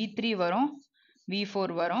V3 வரும், V4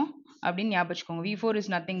 வரும் அப்படின்னு ஞாபகம் வச்சுக்கோங்க. V4 is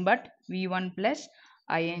nothing but V1 plus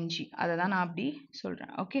ing. அதை தான் நான் அப்படி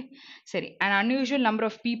சொல்கிறேன். ஓகே, சரி. An unusual number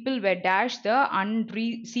of people were dash the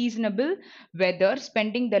unseasonable weather,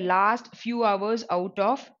 spending the last few hours out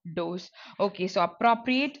of doors. Okay, so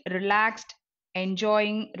appropriate, relaxed,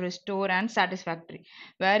 enjoying, restore and satisfactory.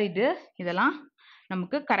 வேறு இதெல்லாம்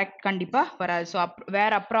நமக்கு correct கண்டிப்பா வராது. ஸோ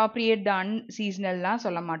வேற அப்ராப்ரியேட் த அன்சீசனல்லாம்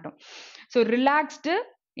சொல்ல மாட்டோம். ஸோ ரிலாக்ஸ்டு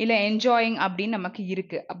இல்லை enjoying அப்படின்னு நமக்கு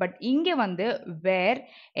இருக்கு. பட் இங்கே வந்து வேர்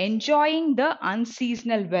என்ஜாயிங் த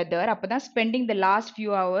அன்சீசனல் வெதர், அப்போதான் spending the last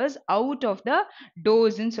few hours out of the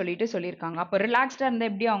டோர்ஸ்ன்னு சொல்லியிருக்காங்க. அப்போ ரிலாக்ஸ்டாக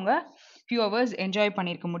இருந்தால் எப்படி அவங்க ஃபியூ ஹவர்ஸ் என்ஜாய்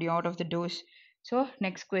பண்ணியிருக்க முடியும் out of the doors? So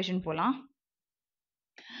next question போகலாம்.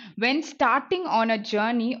 When starting on a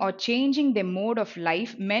journey or changing their mode of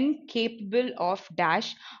life, men capable of dash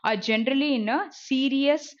are generally in a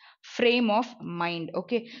serious frame of mind.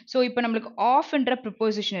 Okay, so இப்போ நம்மளுக்கு ஆஃப்ன்ற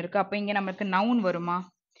preposition இருக்கு. அப்போ இங்கே நம்மளுக்கு noun வருமா?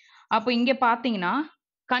 அப்போ இங்கே பார்த்தீங்கன்னா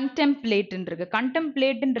கண்டெம்ப்ளேட்ன்னு இருக்கு.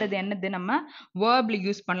 கண்டெம்ப்ளேட்ன்றது என்னது? நம்ம வேர்ப்ல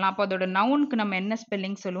யூஸ் பண்ணலாம். அப்போ அதோட நவுனுக்கு நம்ம என்ன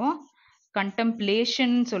ஸ்பெல்லிங் சொல்லுவோம்?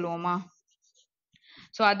 கண்டெம்ப்ளேஷன் சொல்லுவோமா?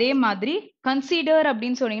 ஸோ அதே மாதிரி கன்சிடர்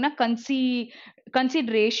அப்படின்னு சொன்னீங்கன்னா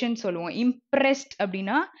கன்சிடரேஷன் சொல்லுவோம். இம்ப்ரெஸ்ட்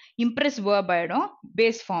அப்படின்னா இம்ப்ரெஸ் வேர்ப் ஆயிடும்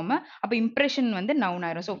பேஸ் ஃபார்ம். அப்போ இம்ப்ரெஷன் வந்து நவுன்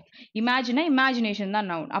ஆயிடும். ஸோ இமேஜினேஷன் தான்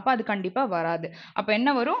நவுன். அப்போ அது கண்டிப்பாக வராது. அப்போ என்ன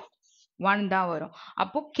வரும்? ஒன் தான் வரும்.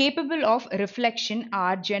 அப்போ capable of reflection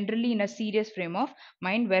R generally in a serious frame of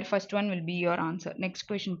mind, where first one will be your answer. Next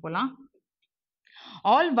question போகலாம்.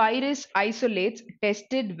 All virus isolates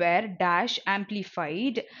tested were dash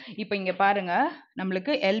amplified. இப்போ இங்க பாருங்க,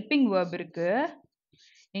 நம்மளுக்கு helping verb இருக்கு,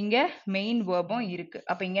 இங்க main verbும் இருக்கு.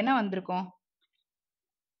 அப்ப இங்க என்ன வந்திருக்கும்?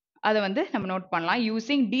 அதை வந்து நம்ம நோட் பண்ணலாம்.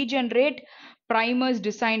 Using degenerate primers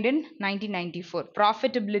designed in 1994.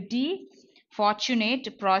 Profitability, fortunate,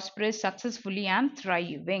 prosperous, successfully and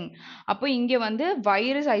thriving. அப்போ இங்க வந்து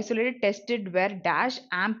virus isolated tested were dash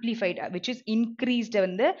amplified, which is increased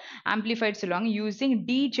வந்து amplified சொல்லுவாங்க. Using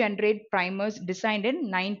degenerate primers designed in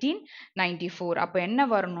 1994. அப்போ என்ன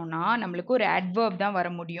வரணும்னா நம்மளுக்கு ஒரு adverb தான் வர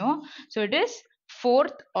முடியும். So it is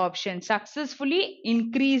fourth option, successfully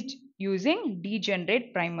increased using degenerate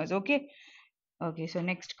primers. Okay, okay, so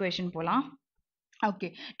next question போலாம். ஓகே,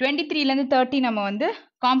 23லேருந்து 30 நம்ம வந்து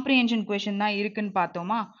காம்ப்ரிஹென்ஷன் கொஷின் தான் இருக்குன்னு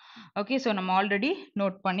பார்த்தோமா? ஓகே, ஸோ நம்ம ஆல்ரெடி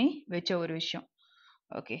நோட் பண்ணி வச்ச ஒரு விஷயம்.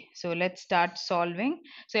 Okay, so let start solving.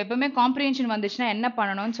 So எப்பவுமே காம்ப்ரிஹென்ஷன் வந்துச்சுன்னா என்ன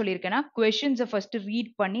பண்ணணும்னு சொல்லியிருக்கேன்னா, கொஷின்ஸை ஃபர்ஸ்ட்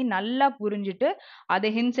ரீட் பண்ணி நல்லா புரிஞ்சுட்டு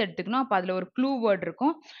அதை ஹிண்ட்ஸ் எடுத்துக்கணும். அப்போ அதில் ஒரு க்ளூ வேர்ட்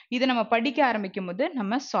இருக்கும். இதை நம்ம படிக்க ஆரம்பிக்கும் போது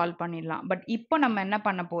நம்ம சால்வ் பண்ணிடலாம். பட் இப்போ நம்ம என்ன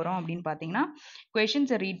பண்ண போகிறோம் அப்படின்னு பார்த்தீங்கன்னா,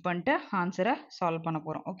 கொஷின்ஸை ரீட் பண்ணிட்டு ஆன்சரை சால்வ் பண்ண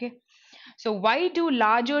போகிறோம். Okay, so why do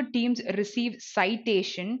larger teams receive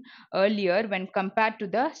citation earlier when compared to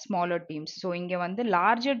the smaller teams? So இங்க வந்து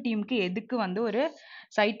larger teamக்கு எதுக்கு வந்து ஒரு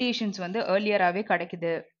citations வந்து earlier-ஆவே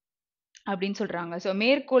கிடைக்குது அப்படின்னு சொல்றாங்க. ஸோ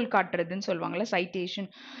மேற்கோள் காட்டுறதுன்னு சொல்லுவாங்கல்ல, citation.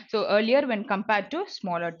 So earlier when compared to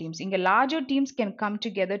smaller teams. இங்க larger teams can come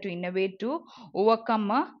together to innovate to overcome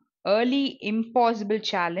a early impossible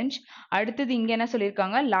challenge. அடுத்தது இங்க என்ன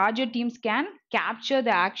சொல்லியிருக்காங்க? larger teams can capture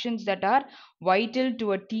the actions that are vital to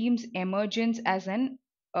a team's emergence as an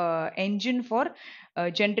engine for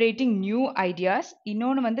generating new ideas.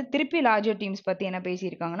 இன்னொன்று வந்து திருப்பி larger teams பற்றி என்ன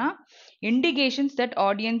பேசியிருக்காங்கன்னா, indications that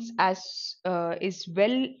audience is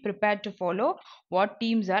well prepared to follow what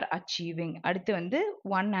teams are achieving. அடுத்து வந்து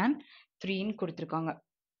 1 and 3 கொடுத்துருக்காங்க.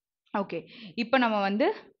 Okay, இப்போ நம்ம வந்து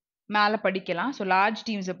மேலே படிக்கலாம். ஸோ லார்ஜ்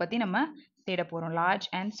டீம்ஸை பற்றி நம்ம தேட போகிறோம், large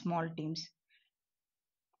and small teams.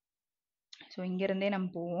 So இங்கேருந்தே நம்ம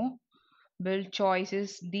போவோம். பில்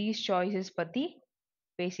சாய்ஸஸ், தீஸ் சாய்ஸஸ் பற்றி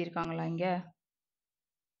பேசியிருக்காங்களா இங்கே?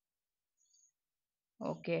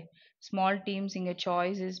 ஓகே, ஸ்மால் டீம்ஸ் இங்கே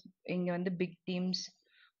சாய்ஸஸ், இங்கே வந்து பிக் டீம்ஸ்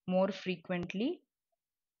மோர் ஃப்ரீக்வெண்ட்லி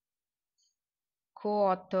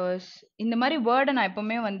co-authors இந்த மாதிரி வேர்டை நான்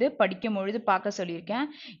எப்பவுமே வந்து படிக்கும் பொழுது பார்க்க சொல்லியிருக்கேன்.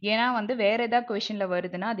 ஏன்னா வந்து வேற ஏதாவது கொஸ்டின்ல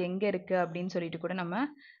வருதுன்னா அது எங்க இருக்கு அப்படின்னு சொல்லிட்டு கூட நம்ம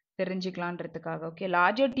தெரிஞ்சுக்கலான்றதுக்காக. Okay,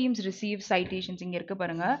 larger teams receive citations. இங்க இருக்கு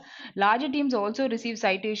பாருங்க. Larger teams also receive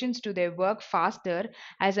citations to their work faster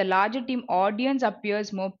as a larger team audience appears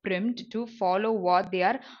more primed to follow what they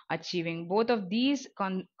are achieving. Both of these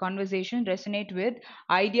conversations resonate with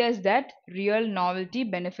ideas that real novelty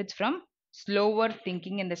benefits from slower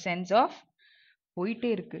thinking in the sense of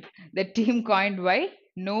போயிட்டே இருக்கு. The team coined by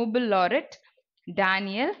Nobel laureate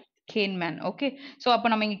Daniel Kahneman. Okay, so அப்போ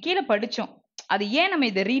நம்ம இங்கே கீழே படித்தோம். அது ஏன் நம்ம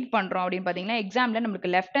இதை ரீட் பண்ணுறோம் அப்படின்னு பார்த்தீங்கன்னா, எக்ஸாமில்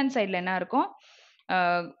நம்மளுக்கு லெஃப்ட் ஹேண்ட் சைடில் என்ன இருக்கும்,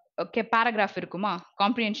 ஓகே பேராகிராஃப் இருக்குமா,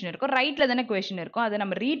 காம்ப்ரிஹென்ஷன் இருக்கும், ரைட்டில் தானே கொஷின் இருக்கும். அதை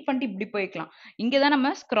நம்ம ரீட் பண்ணிட்டு இப்படி போய்க்கலாம். இங்கே தான்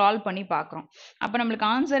நம்ம ஸ்க்ரால் பண்ணி பார்க்குறோம். அப்போ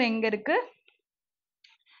நம்மளுக்கு ஆன்சர் எங்கே இருக்குது,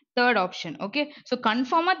 தேர்ட் ஆப்ஷன். ஓகே, ஸோ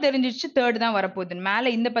கன்ஃபார்மாக தெரிஞ்சிச்சு தேர்ட் தான் வரப்போகுது. மேலே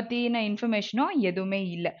இந்த பற்றின இன்ஃபர்மேஷனும் எதுவுமே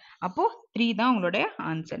இல்லை. அப்போ 3 தான் உங்களுடைய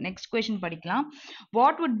ஆன்சர். நெக்ஸ்ட் கொஸ்டின் படிக்கலாம்.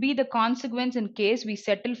 What would be the consequence in case we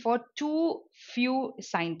settle for two few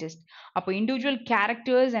scientist? அப்போ individual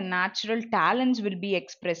characters and natural talents will be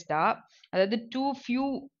எக்ஸ்பிரஸ்டா, அதாவது டூ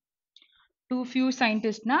ஃபியூ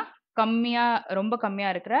சயின்டிஸ்ட்னா கம்மியா, ரொம்ப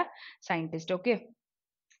கம்மியா இருக்கிற scientist. Okay,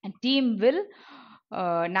 team will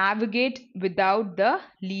navigate without the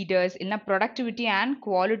leaders. இல்லைனா productivity and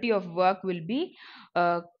quality of work will be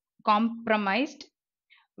compromised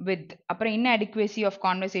with அப்புறம் inadequacy of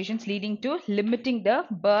conversations leading to limiting the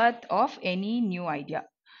birth of any new idea.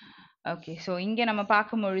 Okay, so இங்கே நம்ம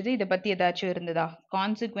பார்க்கும் பொழுது இதை பற்றி ஏதாச்சும் இருந்ததா,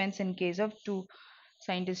 consequence in case of two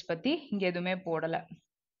scientist பற்றி இங்கே எதுவுமே போடலை.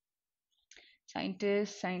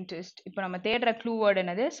 சயின்டிஸ்ட் இப்போ நம்ம தேடுற க்ளூ வேர்டு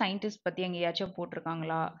என்னது, சயின்டிஸ்ட் பற்றி எங்கேயாச்சும்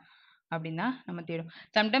போட்டிருக்காங்களா அப்படின்னா நம்ம தேடும்.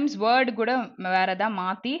 சம்டைம்ஸ் வேர்டு கூட வேற ஏதாவது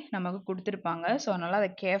மாற்றி நமக்கு கொடுத்துருப்பாங்க. ஸோ அதனால் அதை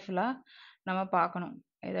கேர்ஃபுல்லாக நம்ம பார்க்கணும்,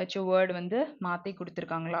 ஏதாச்சும் வேர்டு வந்து மாற்றி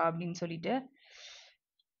கொடுத்துருக்காங்களா அப்படின்னு சொல்லிட்டு.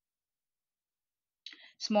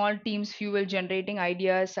 Small teams fuel generating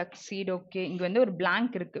ideas succeed. Okay, இங்கே வந்து ஒரு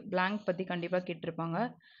பிளாங்க் இருக்குது, பிளாங்க் பற்றி கண்டிப்பாக கேட்டிருப்பாங்க.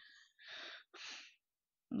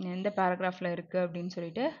 எந்த பேராகிராஃபில் இருக்குது அப்படின்னு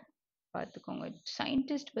சொல்லிட்டு பார்த்துக்கோங்க.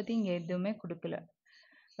 சயின்டிஸ்ட் பற்றி இங்கே எதுவுமே கொடுக்கல.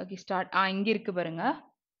 Okay, start. இங்கே இருக்குது பாருங்க.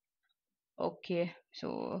 Okay, so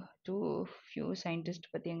two few scientist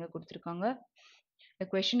பற்றி எங்கே கொடுத்துருக்காங்க. The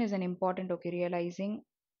question is an important. Okay, realising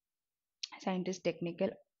scientist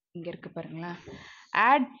technical இங்கே இருக்குது பாருங்களேன்.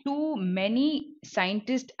 Add too many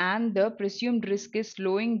scientists and the presumed risk is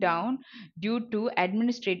slowing down due to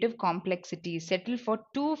administrative complexity. Settle for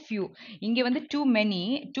too few. இங்கே வந்து too many,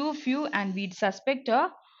 too few and we'd suspect a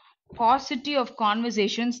paucity of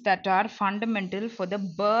conversations that are fundamental for the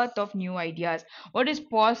birth of new ideas. What is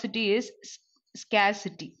paucity is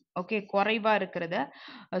scarcity. Okay, குறைவா இருக்கிறத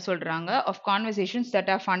சொல்றாங்க. of conversations that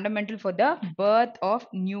are fundamental for the birth of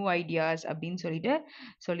new ideas அப்படின்னு சொல்லிட்டு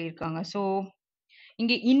சொல்லியிருக்காங்க. So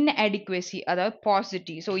இங்கே inadequacy அதாவது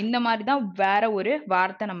paucity. So இந்த மாதிரி தான் வேற ஒரு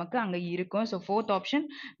வார்த்தை நமக்கு அங்கே இருக்கும். So fourth option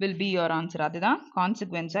will be your answer. அதுதான்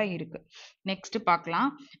கான்சிக்வன்ஸாக இருக்கு. நெக்ஸ்ட் பார்க்கலாம்.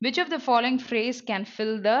 which of the following phrase can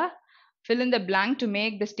fill in the blank to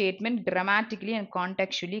make the statement grammatically and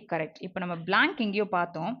contextually correct? இப்போ நம்ம blank எங்கேயோ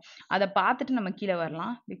பார்த்தோம், அதை பார்த்துட்டு நம்ம கீழே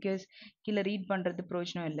வரலாம். பிகாஸ் கீழே ரீட் பண்ணுறது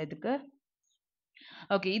பிரயோஜனம் இல்லை இதுக்கு.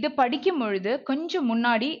 ஓகே, இதை படிக்கும் பொழுது கொஞ்சம்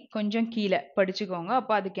முன்னாடி கொஞ்சம் கீழே படிச்சுக்கோங்க.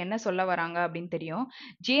 அப்போ அதுக்கு என்ன சொல்ல வராங்க அப்படின்னு தெரியும்.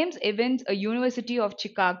 James Evans, a University of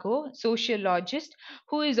Chicago sociologist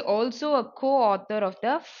who is also a co-author of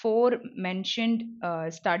the forementioned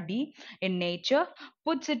study in Nature,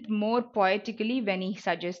 puts it more poetically when he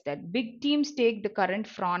suggests that big teams take the current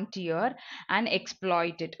frontier and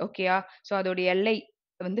exploit it. ஓகேயா, so அதோட எல்லை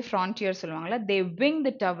வந்து frontier சொல்லுவாங்கல்ல. they wing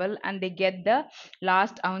the towel and they get the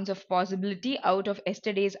last ounce of possibility out of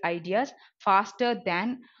yesterday's ideas faster than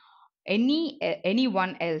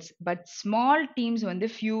anyone else. But small teams வந்து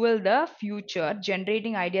fuel the future,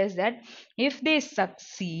 generating ideas that if they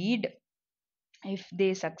succeed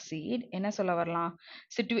என்ன சொல்ல வரலாம்,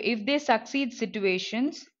 if they succeed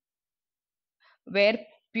situations where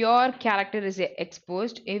pure character is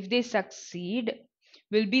exposed, if they succeed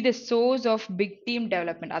will be the source of big team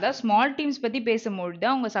development. அதாவது small teams பற்றி பேசும்பொழுது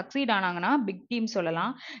அவங்க succeed ஆனாங்கன்னா big team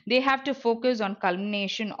சொல்லலாம். they have to focus on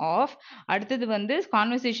culmination of. அடுத்தது வந்து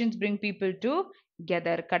conversations bring people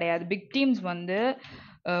together கிடையாது. big teams வந்து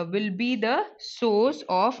will be the source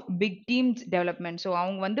of big teams development. So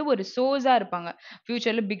அவங்க வந்து ஒரு சோர்ஸாக இருப்பாங்க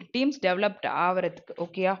ஃபியூச்சரில் பிக் டீம்ஸ் டெவலப்ட் ஆகிறதுக்கு.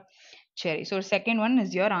 ஓகேயா, சரி. So second one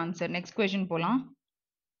is your answer. Next question போகலாம்.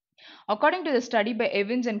 According to the study by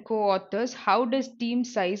Evans and co-authors, how does team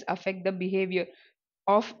size affect the behavior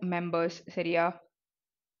of members? சரியா,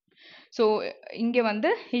 So இங்க வந்து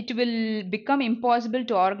it will become impossible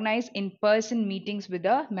to organize in-person meetings with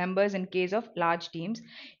the members in case of large teams.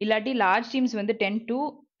 இல்லாட்டி large teams வந்து tend to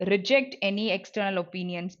reject any external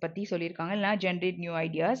opinions பத்தி சொல்லியிருக்காங்க, இல்லைனா generate new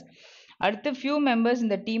ideas. அடுத்து few members in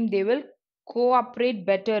the team they will cooperate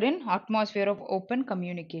better in atmosphere of open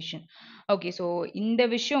communication. Okay, so இந்த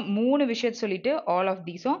விஷயம் 3 விஷயத்தை சொல்லிட்டு all of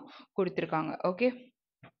these-உம் கொடுத்திருக்காங்க. Okay.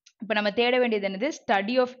 இப்போ நம்ம தேட வேண்டியது என்னது?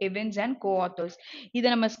 Study of events and co-authors. இதை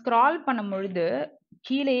நம்ம ஸ்க்ரால் பண்ணும் பொழுது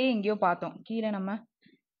கீழேயே எங்கேயோ பார்த்தோம். கீழே நம்ம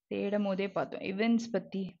தேடும் போதே பார்த்தோம் events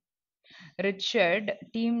பத்தி. Richard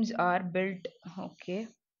teams are built. Okay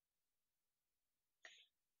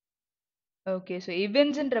okay. So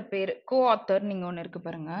events-ன்ற பேர் co-author நீங்க ஒன்று இருக்கு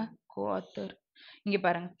பாருங்க. co-author இங்க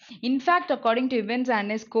பாருங்க. In fact, according to Evans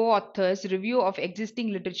and his co-authors review of existing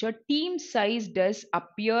literature, team size does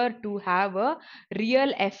appear to have a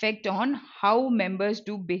real effect on how members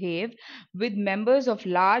do behave, with members of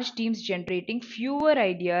large teams generating fewer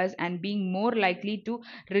ideas and being more likely to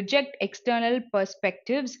reject external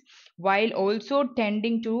perspectives, while also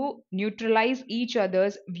tending to neutralize each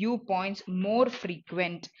other's viewpoints more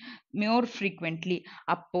frequently.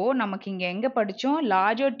 அப்போ நமக்கு இங்க எங்க படிச்சோம்?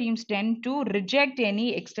 larger teams tend to reject any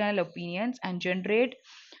external opinions and generate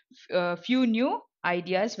few new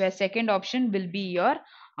ideas, where second option will be your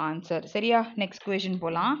answer. சரியா? next question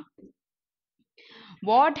போலாம்.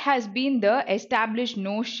 What has been the established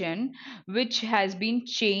notion which has been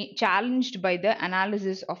challenged by the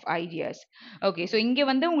analysis of ideas? Okay, so இங்க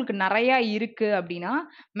வந்து உங்களுக்கு நிறைய இருக்கு அப்படின்னா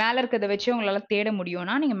மேல இருக்கிறத வச்சு உங்களால தேட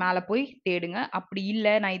முடியும்னா நீங்க மேல போய் தேடுங்க. அப்படி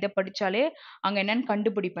இல்லை நான் இதை படிச்சாலே அங்க என்னன்னு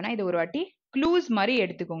கண்டுபிடிப்பேன்னா இதை ஒரு வாட்டி clues மாதிரி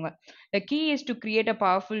எடுத்துக்கோங்க. The key is to create a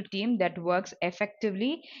powerful team that works effectively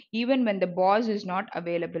even when the boss is not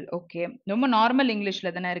available. Okay, ரொம்ப நார்மல்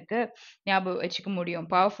இங்கிலீஷ்ல தானே இருக்கு, ஞாபகம் வச்சுக்க முடியும்.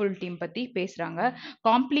 பவர்ஃபுல் டீம் பத்தி பேசுறாங்க.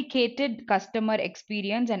 Complicated customer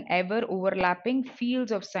experience and ever overlapping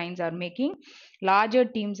fields of science are making larger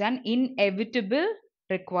teams an inevitable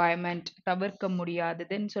requirement. தவிர்க்க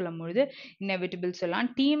முடியாததுன்னு சொல்லும் பொழுது inevitable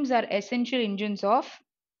சொல்லலாம். Teams are essential engines of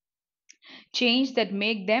change that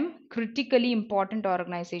make them critically important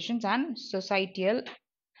organizations and societal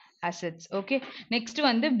assets. Okay, next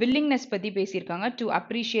வந்து willingness பத்தி பேசியிருக்காங்க. To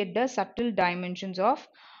appreciate the subtle dimensions of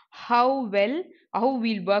how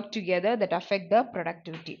we'll work together that affect the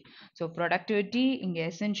productivity. So productivity இங்க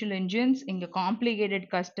essential engines, இங்க complicated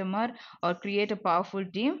customer or create a powerful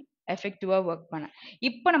team, effective work பண்ண.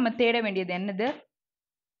 இப்போ நம்ம தேட வேண்டியது என்னது?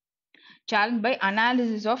 challenge by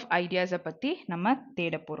analysis of ideas பத்தி நம்ம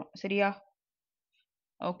தேட போறோம். சரியா?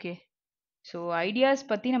 ஓகே, ஸோ ஐடியாஸ்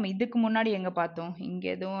பற்றி நம்ம இதுக்கு முன்னாடி எங்கே பார்த்தோம்?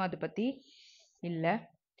 இங்கே எதுவும் அதை பற்றி இல்லை.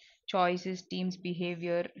 Choices, teams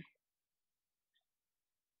behaviour.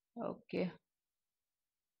 Okay,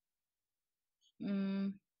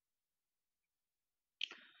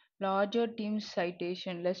 larger teams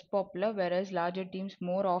citation less popular, whereas larger teams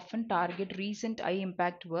more often target recent high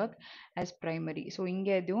impact work as primary. So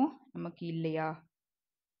இங்கே எதுவும் நமக்கு இல்லையா?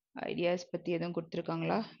 ஐடியாஸ் பற்றி எதுவும்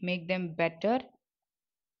கொடுத்துருக்காங்களா? Make them better.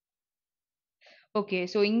 Okay,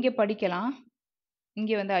 so இங்கே படிக்கலாம்.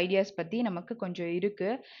 இங்கே வந்து ஐடியாஸ் பற்றி நமக்கு கொஞ்சம் இருக்கு.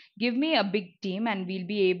 Give me a big team and we'll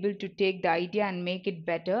be able to take the idea and make it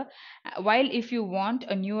better, while if you want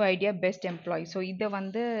a new idea best employee. So இதை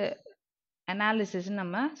வந்து அனாலிசிஸ்ன்னு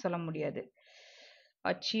நம்ம சொல்ல முடியாது.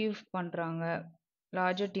 அச்சீவ் பண்ணுறாங்க.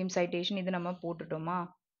 லார்ஜர் டீம் சைட்டேஷன் இது நம்ம போட்டுட்டோமா?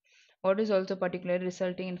 What is also particular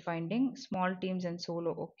resulting in finding small teams and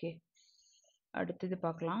solo. Okay, அடுத்தது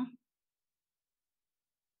பார்க்கலாம்.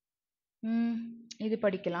 இது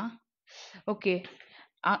படிக்கலாம். ஓகே,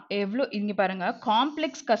 எவ்வளோ இங்கே பாருங்க,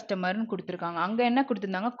 காம்ப்ளெக்ஸ் கஸ்டமர்னு கொடுத்துருக்காங்க. அங்கே என்ன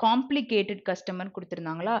கொடுத்துருந்தாங்க? Complicated customer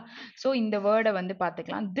கொடுத்துருந்தாங்களா? ஸோ இந்த வேர்டை வந்து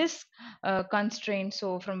பார்த்துக்கலாம். This constraint. So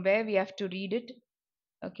from where we have to read it.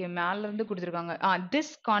 Okay, மேலேருந்து கொடுத்துருக்காங்க.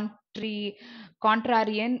 This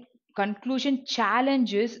contrarian conclusion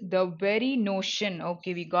challenges the very notion.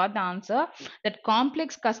 Okay, we got the answer. That complex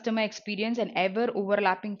customer experience and ever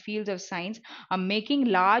overlapping fields of science are making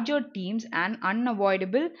larger teams an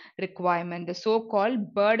unavoidable requirement. The so-called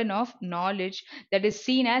burden of knowledge that is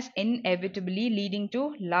seen as inevitably leading to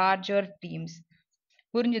larger teams.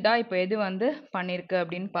 புரிஞ்சுதா? இப்போ எது வந்து பண்ணிருக்கு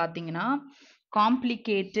அப்படின்னு பார்த்தீங்கன்னா,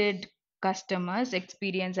 complicated customers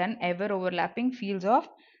experience and ever overlapping fields of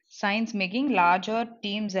science making larger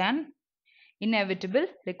teams and inevitable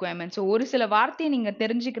requirements. So ஒரு சில வார்த்தையை நீங்கள்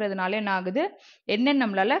தெரிஞ்சுக்கிறதுனால என்ன ஆகுது? என்னன்னு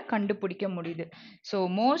நம்மளால கண்டுபிடிக்க முடியுது. So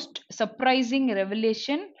most surprising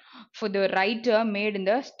revelation for the writer made in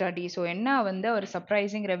the study. So என்ன வந்து ஒரு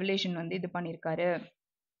சர்ப்ரைசிங் ரெவலேஷன் வந்து இது பண்ணியிருக்காரு?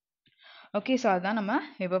 Okay, so அதான் நம்ம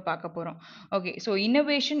இப்போ பார்க்க போறோம். Okay, so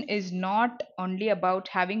innovation is not only about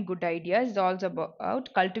having good ideas, it's also about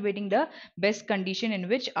cultivating the best condition in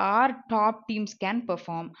which our top teams can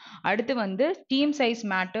perform. அடுத்து வந்து team size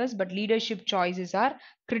matters but leadership choices are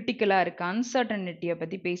critical இருக்கு. Uncertainty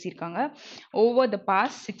பத்தி பேசியிருக்காங்க. Over the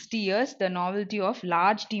past 60 years, the novelty of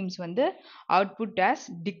large teams வந்து output has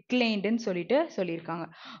declined ன்னு சொல்லியிருக்காங்க.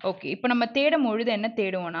 Okay, இப்போ நம்ம தேடும் பொழுது என்ன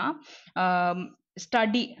தேடுவோம்னா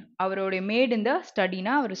ஸ்டடி அவருடைய மேட் இந்த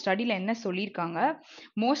ஸ்டடினா அவர் ஸ்டடியில் என்ன சொல்லியிருக்காங்க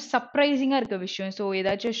மோஸ்ட் சர்ப்ரைசிங்காக இருக்க விஷயம். ஸோ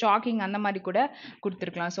ஏதாச்சும் ஷாக்கிங் அந்த மாதிரி கூட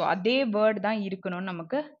கொடுத்துருக்கலாம். ஸோ அதே வேர்ட் தான் இருக்கணும்னு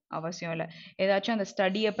நமக்கு அவசியம் இல்லை. ஏதாச்சும் அந்த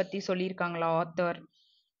ஸ்டடியை பற்றி சொல்லியிருக்காங்களா ஆத்தர்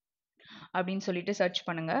அப்படின்னு சொல்லிட்டு சர்ச்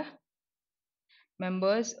பண்ணுங்க.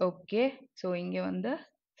 Members okay. ஸோ இங்கே வந்து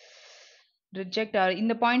ரிஜெக்ட்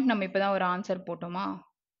இந்த பாயிண்ட் நம்ம இப்போ தான் ஒரு ஆன்சர் போட்டோமா.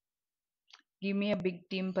 Give me a big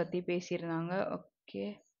team பற்றி பேசியிருந்தாங்க. Okay,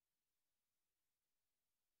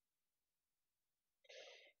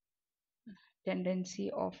 tendency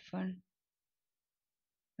often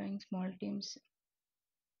bring small teams,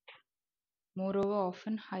 moreover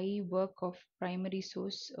often high work of primary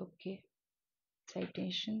source. Okay,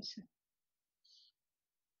 citations.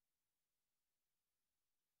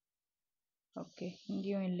 Okay,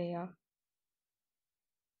 இங்கேயும் இல்லையா?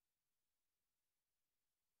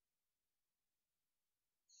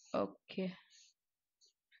 ஓகே,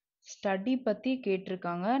 ஸ்டடி பற்றி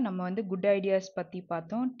கேட்டிருக்காங்க. நம்ம வந்து குட் ஐடியாஸ் பற்றி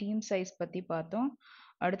பார்த்தோம், டீம் சைஸ் பற்றி பார்த்தோம்,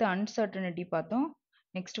 அடுத்து அன்சர்டனிட்டி பார்த்தோம்,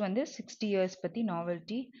 நெக்ஸ்ட் வந்து 60 இயர்ஸ் பற்றி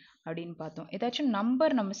நாவல்ட்டி அப்படின்னு பார்த்தோம். ஏதாச்சும்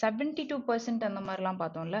நம்பர் நம்ம 72% அந்த மாதிரிலாம்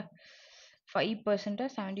பார்த்தோம்ல, 5%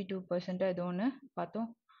 72% ஏதோ ஒன்று பார்த்தோம்.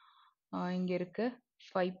 இங்கே இருக்கு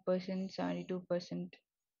 5% 72%.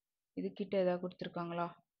 இதுக்கிட்ட ஏதாவது கொடுத்துருக்காங்களா?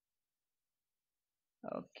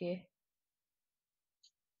 ஓகே,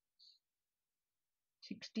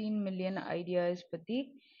 16 மில்லியன் ஐடியாஸ் பற்றி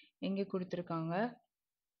எங்கே கொடுத்துருக்காங்க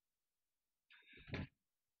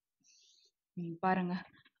பாருங்க.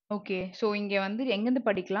 ஓகே, ஸோ இங்கே வந்து எங்கேருந்து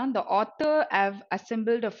படிக்கலாம்? The author have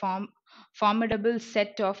assembled a formidable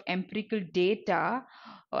set of empirical data,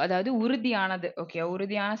 அதாவது உறுதியானது. ஓகே,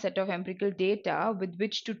 உறுதியான set of empirical data with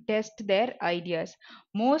which to test their ideas.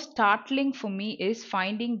 Most startling for me is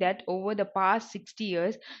finding that over the past 60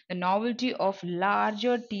 years, the novelty of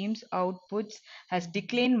larger teams' outputs has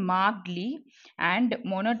declined markedly and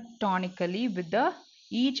monotonically with the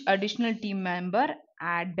each additional team member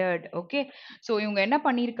added. Okay, so இவங்க என்ன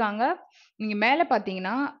பண்ணியிருக்காங்க, நீங்க மேலே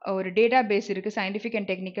பார்த்தீங்கன்னா ஒரு data base இருக்கு, scientific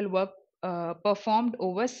and technical work performed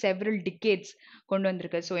over several decades கொண்டு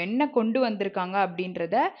வந்திருக்கு. ஸோ என்ன கொண்டு வந்திருக்காங்க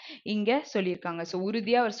அப்படின்றத இங்க சொல்லியிருக்காங்க. ஸோ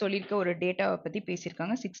உறுதியாக அவர் சொல்லியிருக்க ஒரு டேட்டாவை பற்றி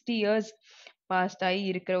பேசியிருக்காங்க. 60 இயர்ஸ் பாஸ்ட் ஆகி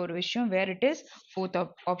இருக்கிற ஒரு விஷயம். வேர் it is fourth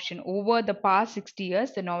option. Over the past 60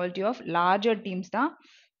 years the novelty of larger teams தான்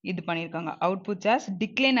இது பண்ணியிருக்காங்க. அவுட்புட்ஸ் ஆஸ்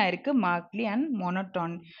டிக்ளைன் ஆயிருக்கு மார்க்லி and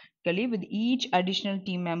மோனோட்டானிக்கலி with each additional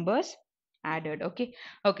team members added. Okay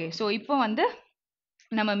okay, so இப்போ வந்து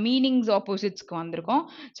நம்ம மீனிங்ஸ் ஆப்போசிட்ஸ்க்கு வந்திருக்கோம்.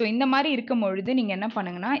 ஸோ இந்த மாதிரி இருக்கும் பொழுது நீங்கள் என்ன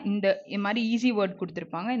பண்ணுங்கன்னா, இந்த மாதிரி ஈஸி வேர்ட்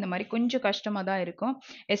கொடுத்துருப்பாங்க, இந்த மாதிரி கொஞ்சம் கஷ்டமாக தான் இருக்கும்.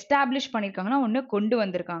 எஸ்டாப்ளிஷ் பண்ணியிருக்காங்கன்னா ஒன்று கொண்டு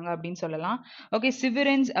வந்திருக்காங்க அப்படின்னு சொல்லலாம். ஓகே,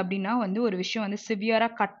 சிவிரன்ஸ் அப்படின்னா வந்து ஒரு விஷயம் வந்து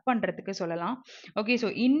சிவியராக கட் பண்ணுறதுக்கு சொல்லலாம். ஓகே, ஸோ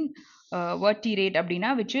இன்வெர்டிரேட்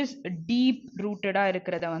அப்படின்னா விச் இஸ் டீப் ரூட்டடாக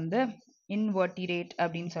இருக்கிறத வந்து இன்வெர்டிரேட்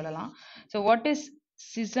அப்படின்னு சொல்லலாம். ஸோ வாட் இஸ்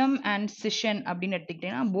சிசம் அண்ட் சிஷன் அப்படின்னு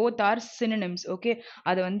எடுத்துக்கிட்டீங்கன்னா போத் ஆர் சினனிம்ஸ். ஓகே,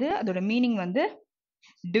 அது வந்து அதோட மீனிங் வந்து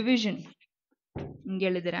டிவிஷன். இங்க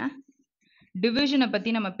எழுதுறேன். டிவிஷனை பத்தி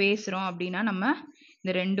நம்ம பேசுறோம் அப்படின்னா நம்ம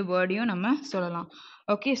இந்த ரெண்டு வேர்டையும் நம்ம சொல்லலாம்.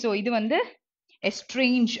 ஓகே, ஸோ இது வந்து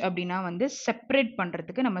எஸ்ட்ரேஞ்ச் அப்படின்னா வந்து செப்பரேட்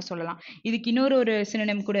பண்றதுக்கு நம்ம சொல்லலாம். இதுக்கு இன்னொரு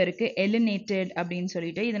சினோனிம் கூட இருக்கு, எலினேட்டட் அப்படின்னு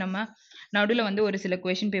சொல்லிட்டு. இது நம்ம நடுவில் வந்து ஒரு சில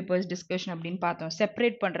கொஸ்டின் பேப்பர்ஸ் டிஸ்கஷன் அப்படின்னு பார்த்தோம்.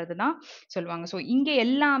 செப்பரேட் பண்றது தான் சொல்லுவாங்க. ஸோ இங்க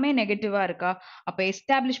எல்லாமே நெகட்டிவா இருக்கா, அப்ப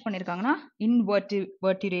எஸ்டாப்ளிஷ் பண்ணிருக்காங்கன்னா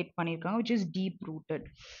இன்வெர்டிரேட் பண்ணிருக்காங்க which is deep rooted.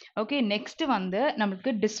 Okay, next வந்து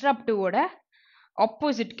நம்மளுக்கு டிஸ்ரப்டிவோட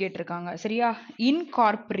ஆப்போசிட் கேட்டிருக்காங்க. சரியா?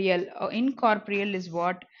 இன்கார்பரியல். இன்கார்பரியல் இஸ்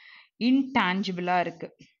வாட்? இன்டான்ஜிபிளா இருக்கு.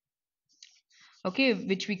 Okay,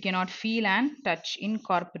 which we cannot feel and touch.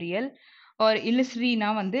 Incorporeal or illusory na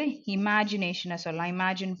வந்து imagination சொல்லலாம்,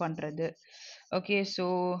 imagine பண்றது. ஓகே, ஸோ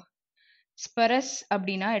ஸ்பெரஸ்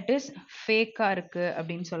அப்படின்னா இட் இஸ் ஃபேக்கா இருக்கு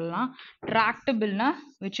அப்படின்னு சொல்லலாம். ட்ராக்டபிள்னா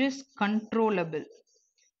விச் இஸ் கண்ட்ரோலபிள்,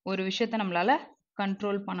 ஒரு விஷயத்த நம்மளால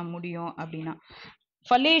கண்ட்ரோல் பண்ண முடியும் அப்படின்னா.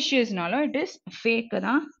 ஃபலேஷியஸ்னாலும் இட் இஸ் ஃபேக்கு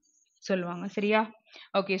தான் சொல்லுவாங்க. சரியா?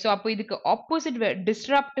 ஓகே, ஸோ அப்போ இதுக்கு ஆப்போசிட்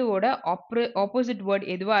டிஸ்ரப்டிவோட ஆப்போசிட் வேர்ட்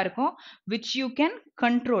எதுவா இருக்கும்? Which you can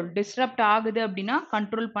control. Disrupt ஆகுது அப்படின்னா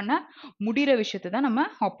கண்ட்ரோல் பண்ண முடிகிற விஷயத்தை தான் நம்ம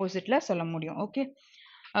ஆப்போசிட்ல சொல்ல முடியும். ஓகே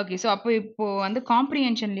ஓகே, ஸோ அப்போ இப்போ வந்து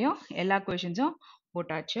காம்ப்ரிஹென்ஷன்லையும் எல்லா கொஷின்ஸும்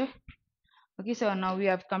போட்டாச்சு. Okay. So now we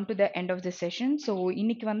have come to the end of the session. So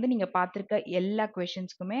இன்னைக்கு வந்து நீங்க பார்த்திருக்க எல்லா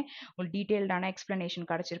கொஸ்டின்ஸ்க்குமே ஒரு டீடைல்டான எக்ஸ்பிளனேஷன்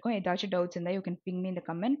கிடைச்சிருக்கும். ஏதாச்சும் டவுட்ஸ் இருந்தா you can ping me in the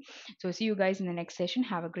comment. So see you guys in the next session.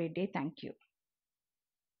 Have a great day. Thank you.